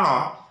ग्रुप कौन?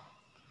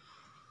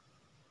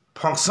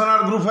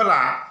 फंक्शनल ग्रुप है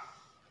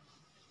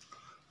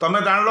तुम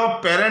जान लो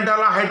पेरेंट है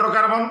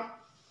हाइड्रोकार्बन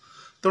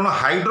तेणु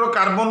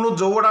हाइड्रोकार्बन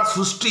जोड़ा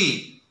सृष्टि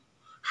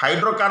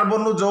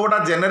हाइड्रोकार्बन जोड़ा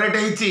जेनेरेट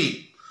होती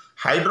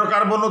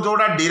हाइड्रोकार्बन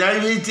जोड़ा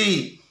डिराइव होती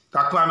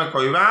ताकू आम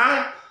कहवा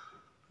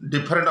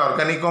डिफरेंट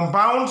ऑर्गेनिक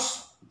कंपाउंड्स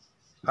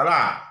है।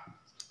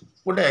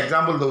 गोटे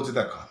एग्जांपल दूसरी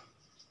देख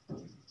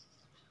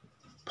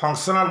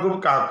फंक्शनल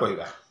ग्रुप क्या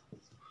कहवा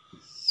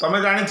तुम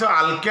जानिछ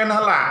आल्केन है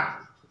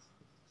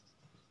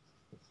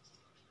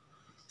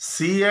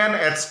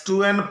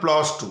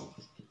CnH2n+2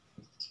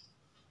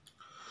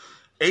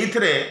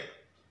 एइथरे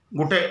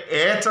गोटे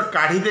H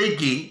काढ़ी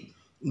देकी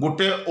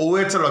गोटे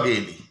OH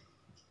लगेली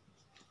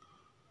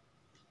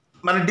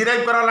माने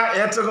डिराइव कराला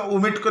H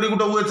ओमिट करी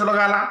गोटे OH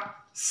लगाला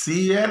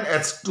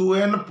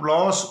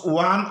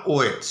CnH2n+1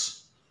 OH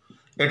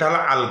एटा हला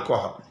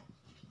अल्कोहल।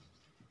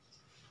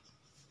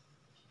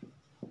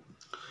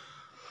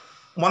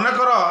 मन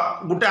कर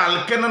गोटे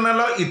आल्केन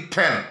नेल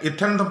इथेन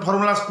इथेन तो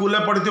फॉर्मूला स्कूल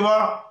में पढ़ी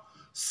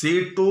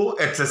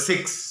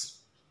C2H6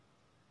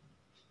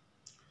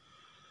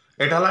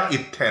 एटा हला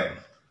इथेन।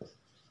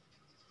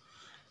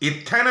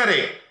 इथेन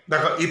रे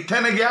देख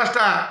इथेन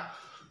गैसटा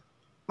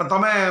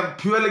तुम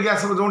फ्यूएल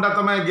गैस जोटा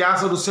तुम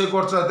गैस रोषे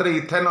कर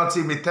इथेन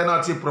अच्छी मिथेन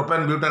अच्छी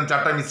प्रोपेन ब्यूटेन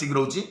 4टा मिसिक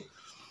रोची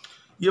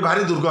ये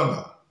भारी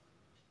दुर्गंध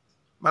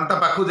मान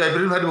पाखु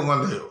जाइपर भारी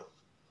दुर्गंध हो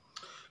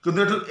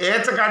किंतु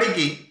एच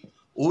काढ़ी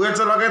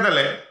OH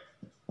लगेदेले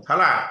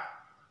है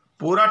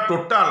पूरा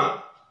टोटाल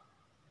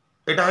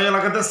एटा हो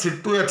गला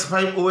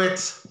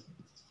C2H5OH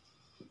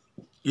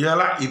ये है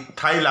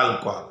इथाइल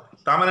अल्कोहल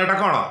ताने एटा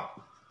कौन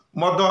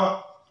मद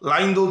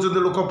लाइन दौरान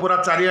लोक पूरा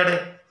चारिआडे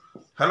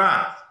है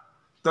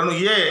तेणु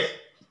ये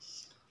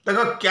देख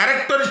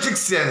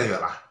क्यारेक्टरिस्टिक्स चेंज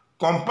होगा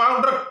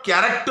कंपाउंडर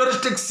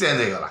क्यारेक्टरिस्टिक्स चेंज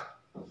होगा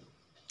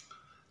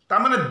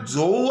ताने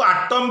जो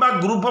आटम बा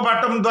ग्रुप ऑफ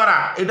आटम द्वारा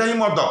एटा ही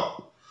मद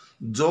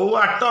जो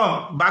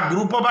आटम बा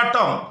group of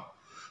atom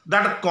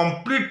that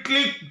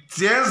completely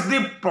change the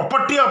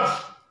property of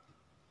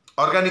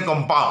organic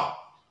compound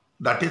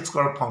that is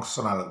called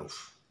functional group.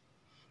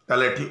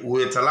 ताले एठी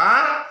OH चला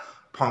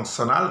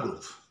फंक्शनल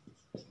ग्रुप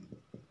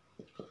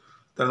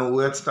तेणु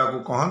OH टाको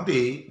कहती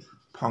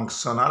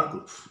फंक्शनल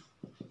ग्रुप।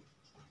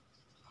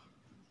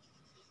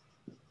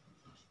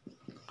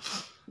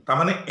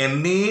 तामाने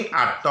एनी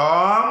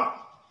आटम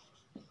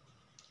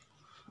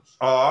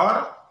और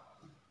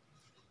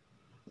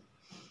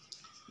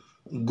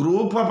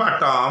group of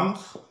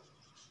atoms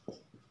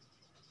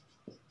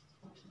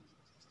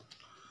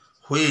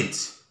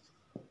which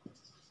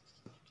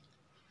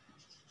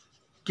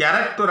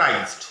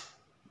characterized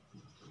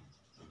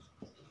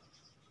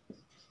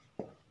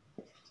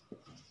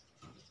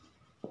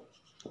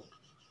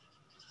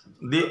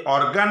the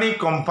organic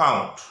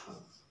compound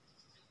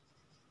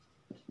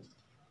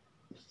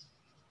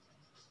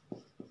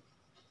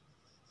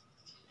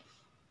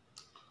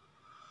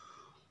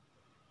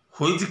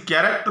which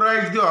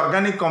characterize the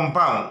organic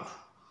compound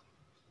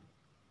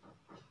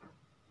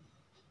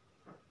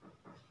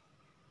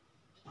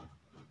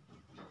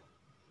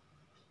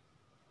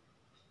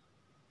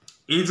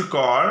is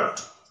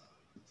called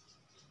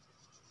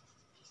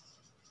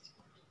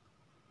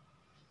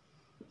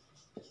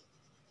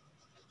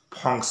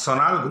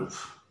functional group.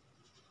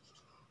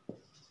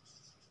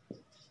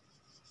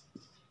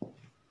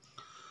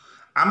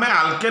 आमे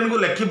Alcaine को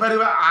लिखि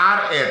परिबा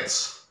RH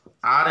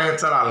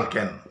RH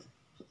आल्केन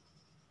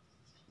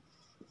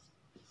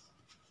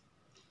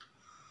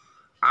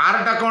R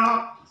टा कोन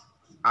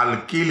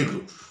अल्किल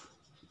ग्रुप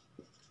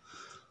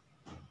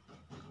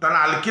तार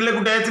alkyl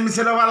गुटे H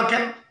micelle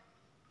Alcaine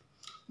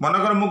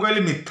मनकर मु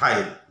कहली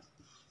methyl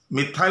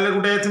methyl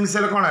गुटे H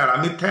micelle कोन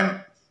है methane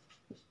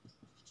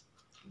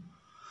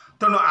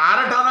तेणु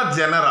R टा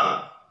जनरल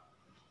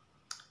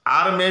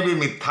R में भी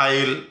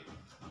मिथाइल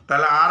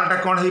ताले R टा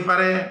कोन ही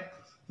पारे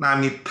ना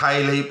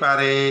मिथाइल ही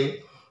पारे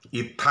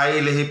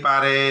इथाइल ही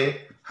पारे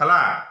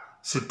हला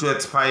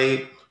C2H5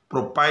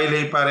 प्रोपाइल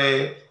ही पारे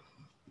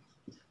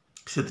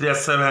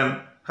C3H7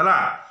 हला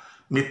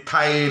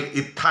मिथाइल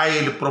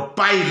इथाइल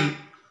प्रोपाइल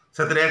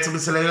से H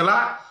मिसेल हो गला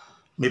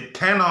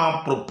methane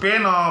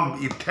propane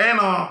ethane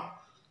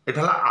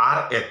एठला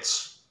RH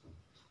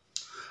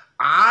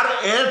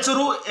RH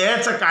रु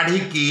H काढ़ी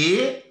की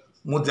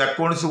मु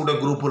जेकोसी गोटे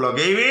ग्रुप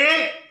लगेबी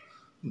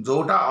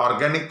जोटा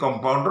ऑर्गेनिक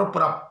कंपाउंड रो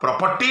पूरा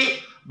प्रॉपर्टी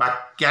बा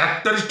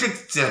कैरेक्टरिस्टिक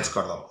चेंज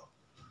कर दो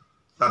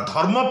ता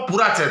धर्म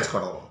पूरा चेंज कर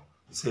दो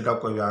सेटा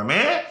कहबा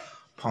हमें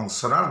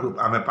फंक्शनल ग्रुप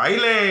हमें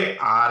पाइले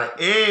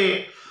RA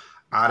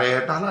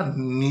हला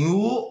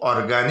न्यू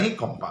ऑर्गेनिक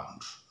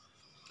कंपाउंड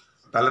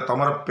ताले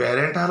तमर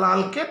पेरेंट हला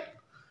अल्केन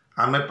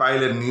हमें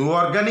पाइले new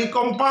organic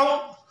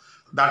compound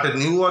that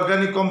new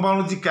organic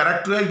compound is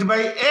characterized by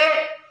A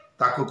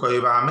ताकू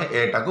कहबा हमें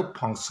A टाकू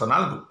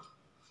फंक्शनल ग्रुप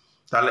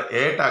ताले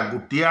A टा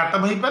गुटिया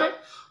आटम ही पारे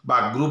बा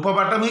ग्रुप ऑफ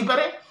आटम ही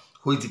पारे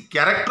which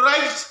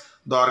characterize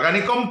the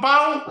organic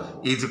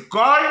compound is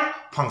called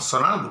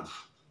functional group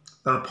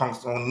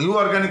तेणु न्यू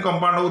ऑर्गेनिक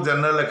कंपाउंड को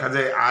जनरल लिखा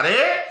जाए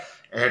RA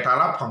एटा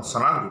ला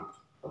फंक्शनल ग्रुप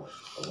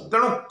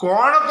तेणु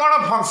कौन कौन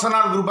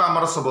फंक्शनल ग्रुप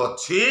आमर सब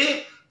अच्छी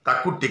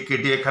ताकू टिके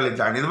टिके खाली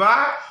जानिबा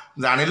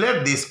जानिले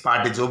दिस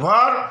पार्ट इज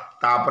ओवर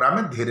तापर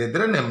आम धीरे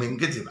धीरे नेमिंग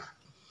के जीवा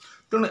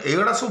तेणु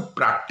एगुड़ा सब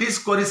प्रैक्टिस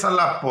कर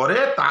सारा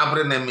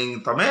तापर नेमिंग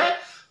तमे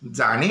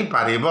जानी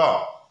पारिब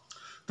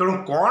तेणु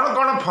कौन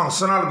कौन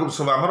फंक्शनल ग्रुप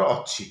सब आमर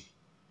अच्छी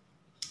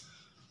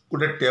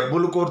गोटे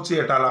टेबुल कर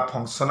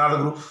फंक्शनल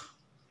ग्रुप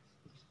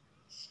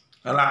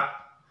है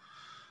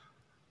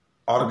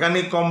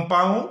ऑर्गेनिक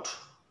कंपाउंड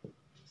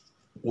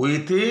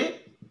विथ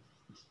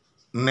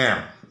नेम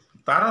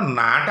तार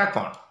नाटा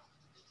कौन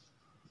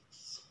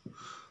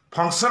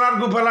फंक्शनल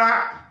ग्रुप है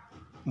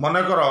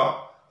मनकर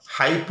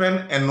हाइफेन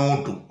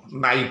NO2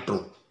 नाइट्रो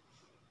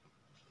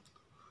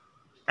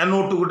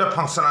NO2 गोटे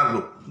फंक्शनल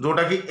ग्रुप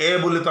जोटा कि ए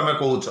बोली तुम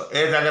कौच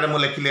ए जगह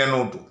मुझे लिखिली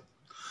NO2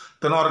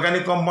 तेना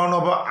ऑर्गेनिक कंपाउंड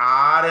हम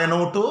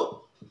RNO2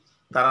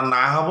 तार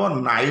ना हम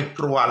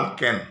नाइट्रो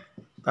आल्केन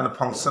तार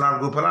फंक्शनल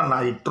ग्रुप है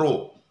नाइट्रो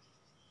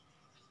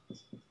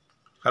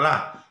है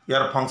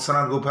यार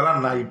फंक्शनल ग्रुप है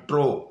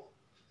नाइट्रो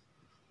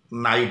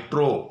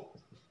नाइट्रो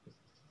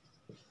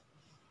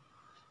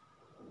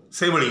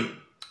से बड़ी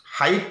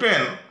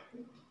हाइपेन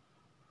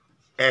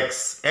X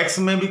X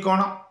में भी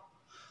कौन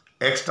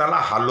X टाला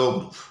हालो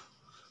ग्रुप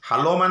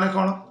हालो माने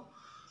कौन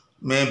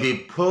में भी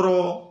फ्लोरो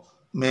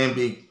में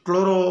भी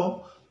क्लोरो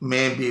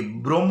में भी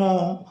ब्रोमो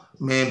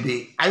में भी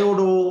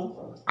iodo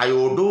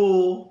iodo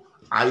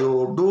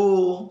iodo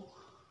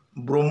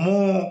bromo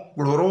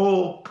chloro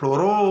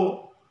फ्लोरो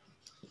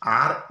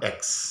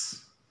RX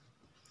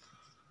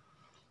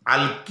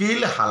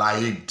alkyl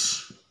halide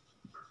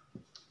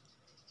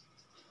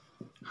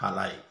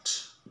halide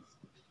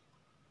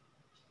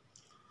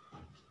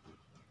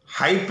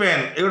hyphen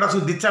एगुड़ा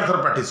सब दी चार थर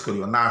प्रैक्टिस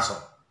करियो ना सब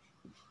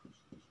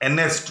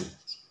NH2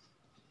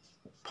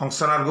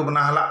 फंक्शनल ग्रुप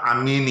ना हला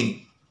अमीनी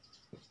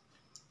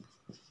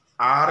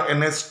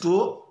RNH2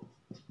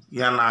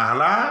 या ना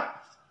हला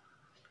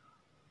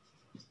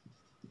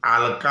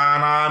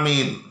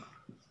अल्कानामीन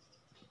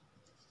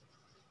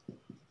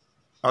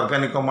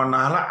ऑर्गेनिक कंपाउंड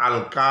ना हला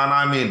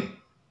अल्कानामीन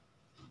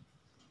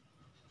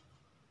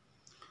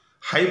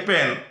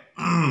हाइपेन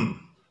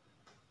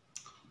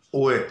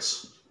OH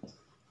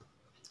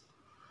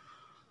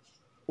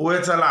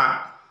OH हला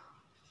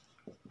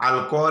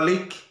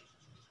अल्कोहलिक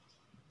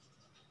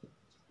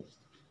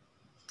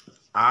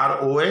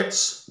ROH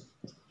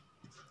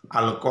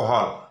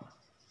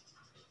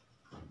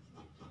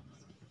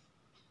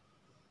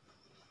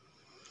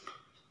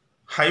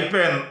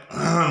हाइपेन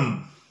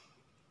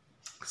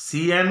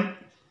सीएन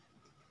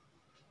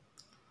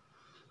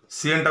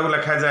टाको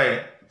लिखा जाए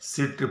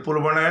सी ट्रिपल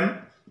बॉन्ड एन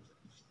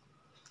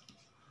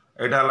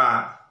एटा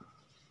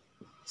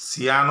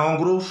सियानो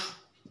ग्रुप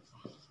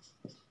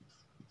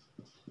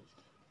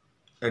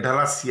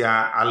एटा Siya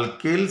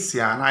alkyl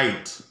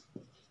सियानाइट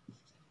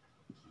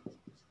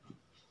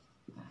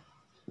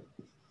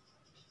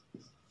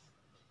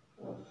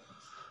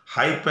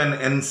hyphen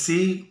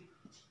NC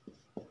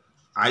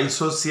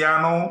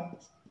आइसोसियानो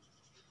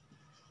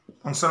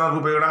functional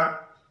group एगुड़ा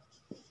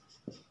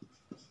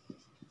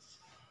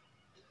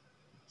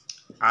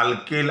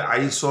alkyl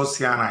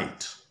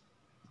आइसोसियानाइट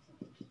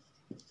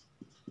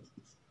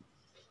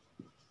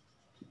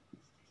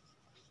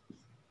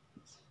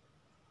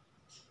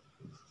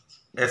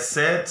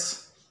SH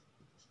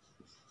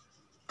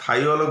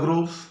थाइल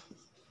group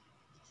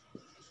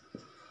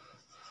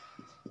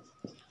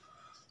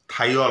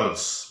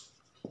थाइल्स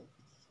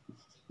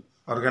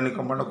organic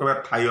compound को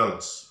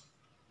थाइल्स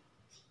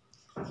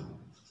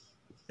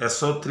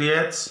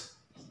SO3H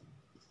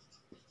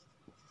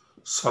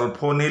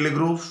sulphonyl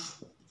group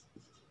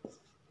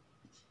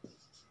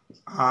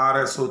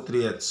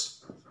RSO3H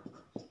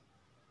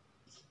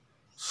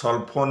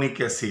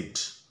sulphonic acid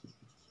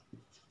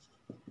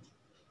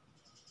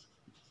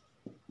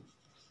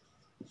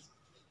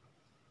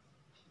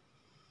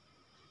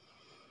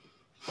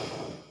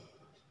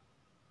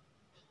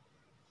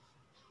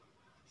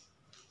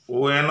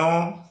ONO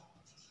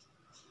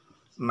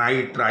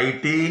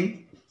नाइट्राइटीन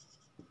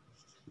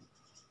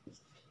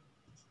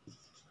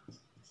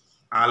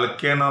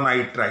अल्केनो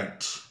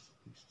nitrite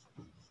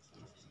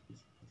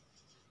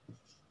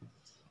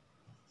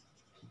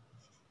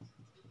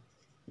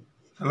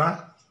है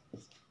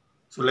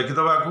सो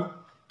लिखिदबा को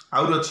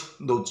आउर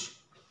अच्छी दौची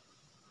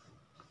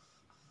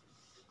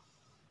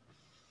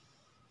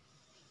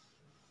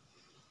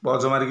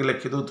बज मारिक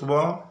लिखिदुव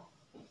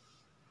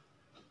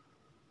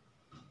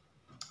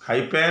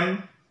हाइपेन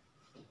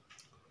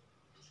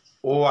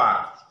OR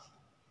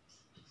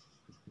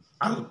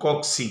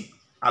अल्कोक्सी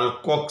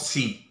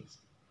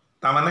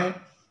ताने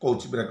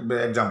कौन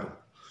एग्जाम्पल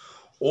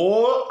ओ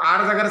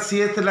आर जगह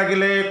सीएच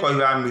लगे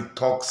कह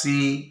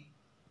मिथक्सी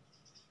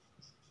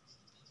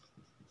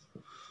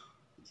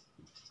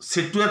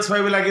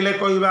C2H5 लगे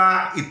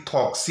कह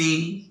इथक्सी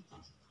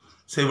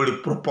से बड़ी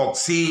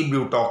प्रोपक्सी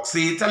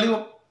ब्यूटक्सी चलो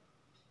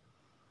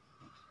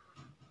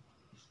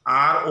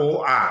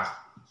ROR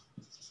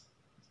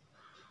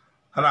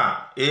है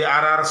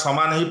ARR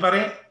समान हो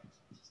पारे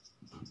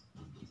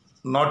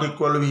नॉट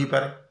इक्वल भी हो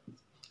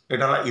पारे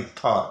एटा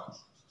इथर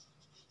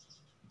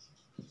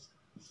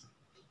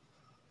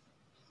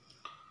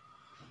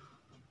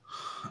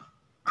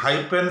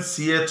हाइपेन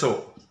CHO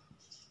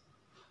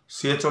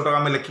टाक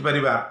आम लिखिपर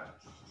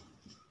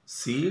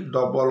C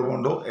double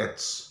bond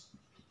H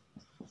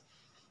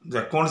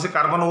जेकोसी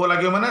carbon ओ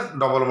लगे माने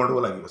डबल बॉन्ड ओ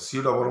लगे C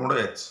double bond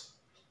H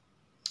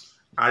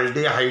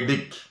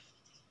आल्डिहाइडिक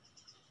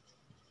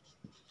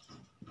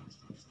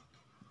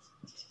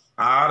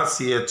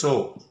RCHO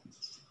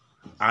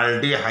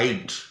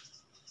aldehyde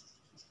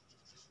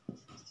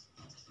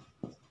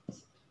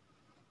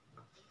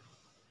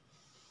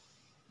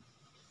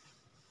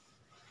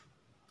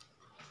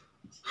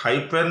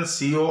hyphen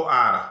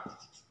COR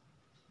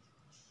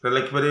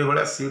लिखिपर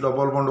भाया C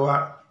double bond O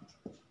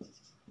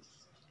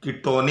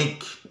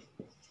ketonic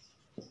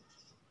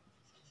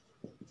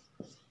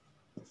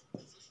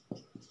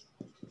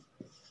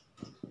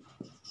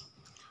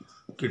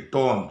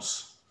ketones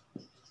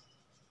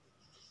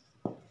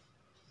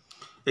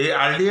ये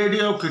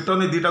आल्डिहाइड और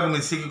कीटोन दुटा को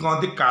मिसिकी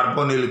कहते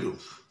कार्बोनिल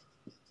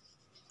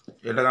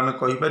ग्रुप एटा आम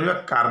कहीपर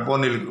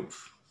कार्बोनिल ग्रुप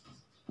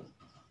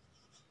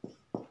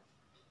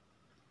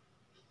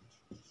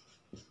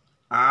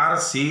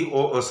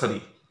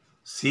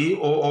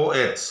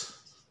COOH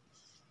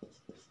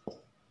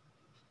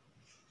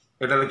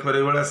एटा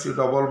लिखिपर भाया C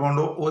डबल बॉन्ड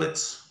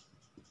OH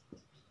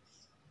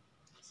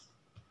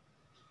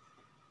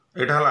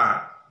एटा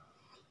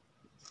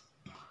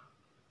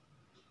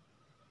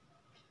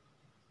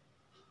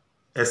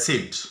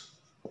acid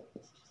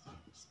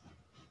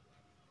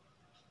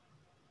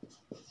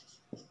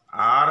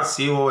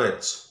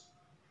RCOH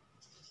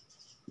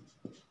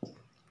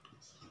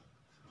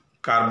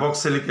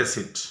carboxylic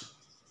acid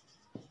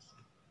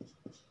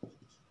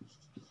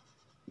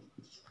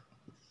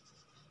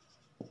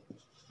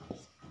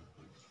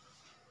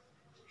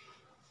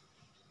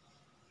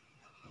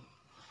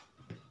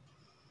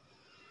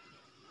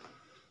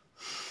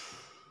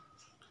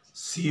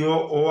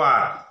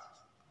COOR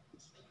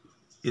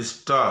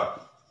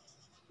stir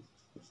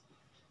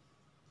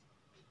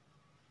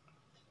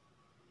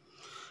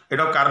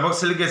एटा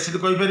carboxylic acid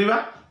कहीपर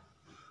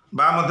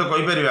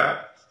कहीपर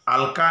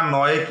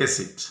अल्कानोइक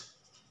acid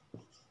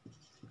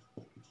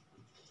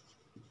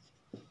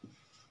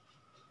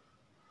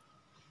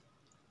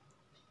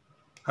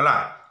है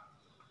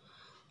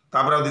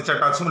तापर दि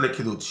चार्टा अच्छे मुझे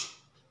लिखिदे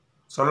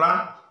सरला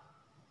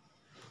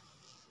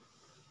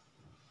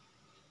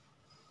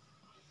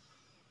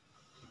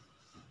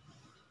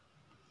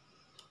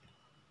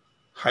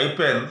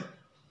हाइपेन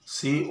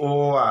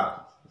COR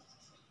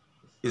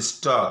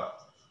स्टर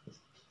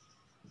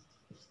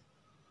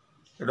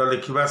एटा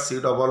लिखा C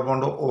डबल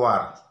बॉन्ड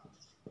OR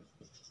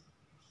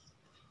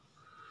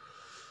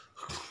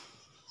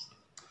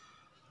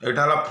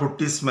एटा हला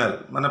फ्रूटी स्मेल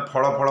माने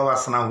फल फल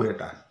वासना हुए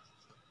एटा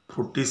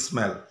फ्रूटी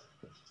स्मेल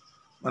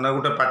माने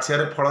गोटे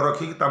पाछिया फल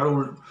रखिक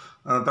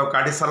तो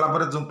काढ़ी सारा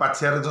पर जो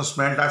पाछिया जो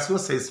स्मेलटा आसो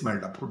से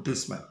स्मेलटा फ्रूटी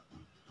स्मेल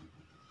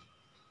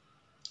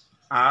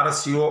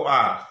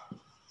RCOR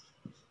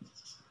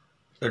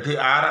एठी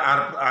आर आर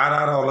आर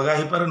आर अलगा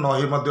ही पारे न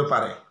ही मध्य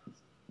पारे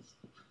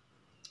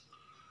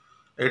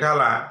एटा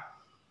हला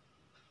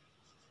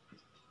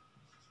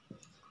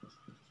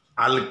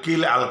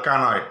alkyl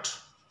अल्कानॉइड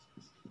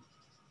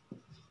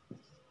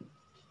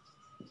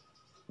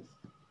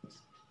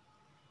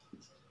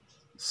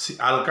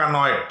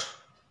अल्कानॉइड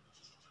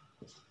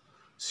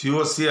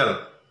COCl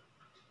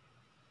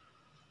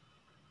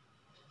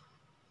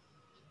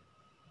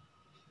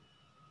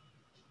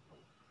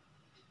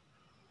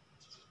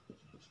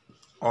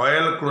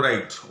oil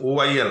chloride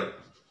OIL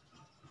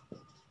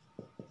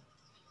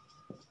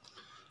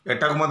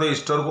एटा को मध्य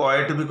स्टोर को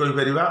OAT भी कहि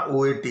परिबा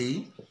OAT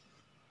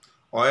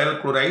ऑयल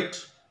क्लोराइड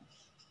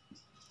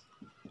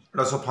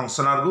एटा सब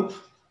functional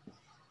group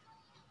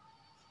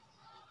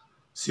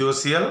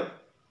COCl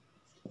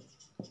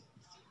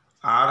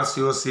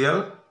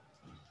RCOCl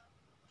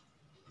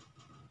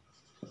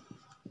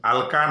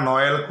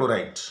अल्कानॉयल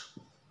chloride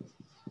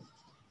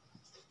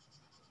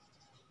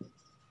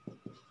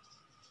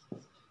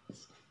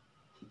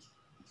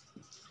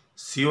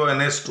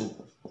CONH2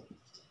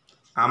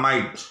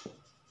 amide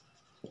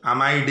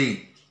अमाइडी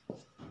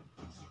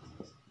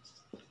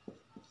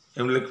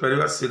M लिख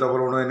परिबा C double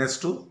bond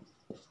NH2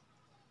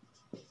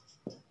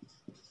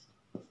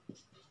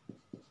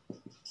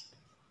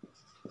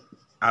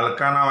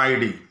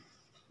 अल्कानामाइडी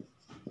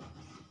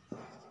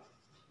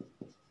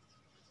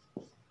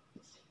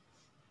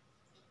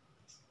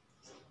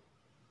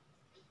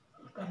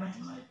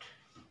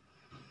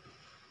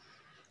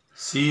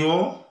CO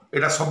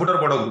एटा सबुटर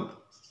बड़ ग्रुप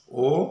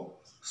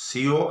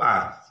OCOR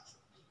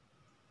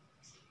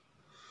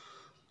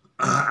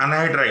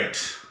अनहाइड्राइट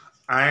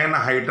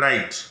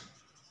अनहाइड्राइट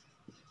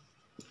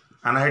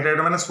अनहाइड्राइट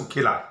माने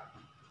सुखिला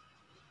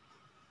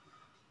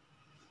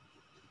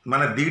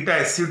माने दीटा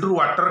एसिड रु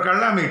वाटर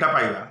काढला हम एटा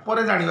पाइबा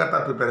परे जानिबा ता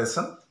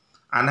प्रिपरेशन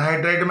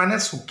अनहाइड्राइट माने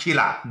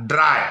सुखिला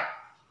ड्राई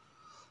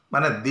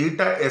माने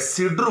दीटा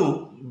एसिड रु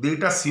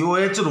दीटा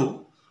COH रु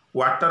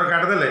वाटर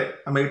काढ देले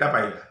हम एटा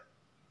पाइबा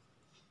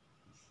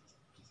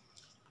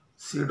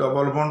C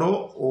double bond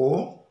O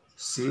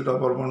C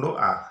double bond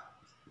R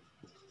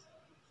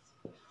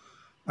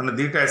माने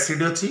दीटा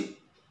एसिड अछि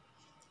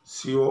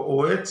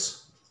COOH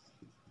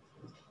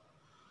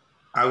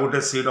आ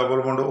गोटे C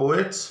डबल बॉन्ड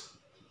OH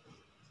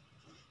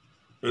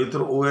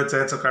एथर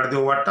OH काट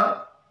दियो वाटर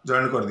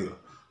जॉइन कर दियो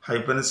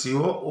hyphen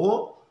COO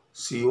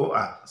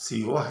COR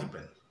CO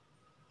hyphen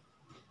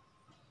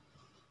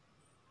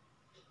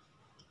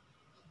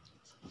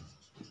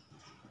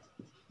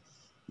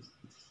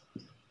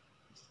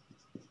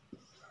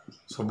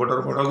सबुटर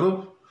बड़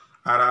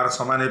ग्रुप आर आर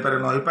समान हो पारे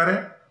न हो पारे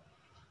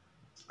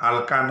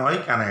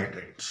अल्कानॉइक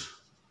अनहाइड्रेट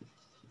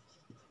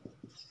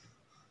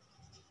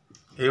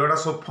एगुड़ा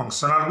सब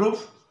फंक्शनल ग्रुप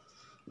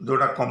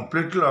जोटा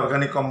completely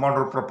organic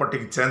compound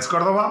property change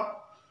करदबा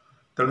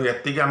तेणु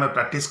एति आम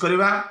प्रैक्टिस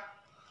करवा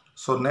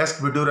सो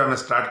नेक्स्ट वीडियो रे आम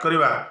स्टार्ट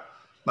करवा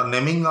the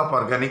naming of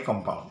organic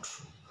compound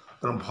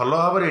तेणु भल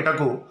भाव यहाँ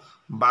को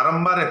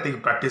बारंबार एति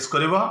प्रैक्टिस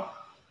करवा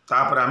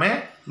तापर आम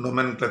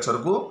नोमेनक्लेचर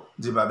को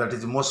जीवा that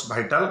is most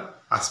vital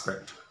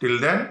aspect till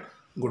then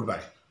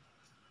goodbye।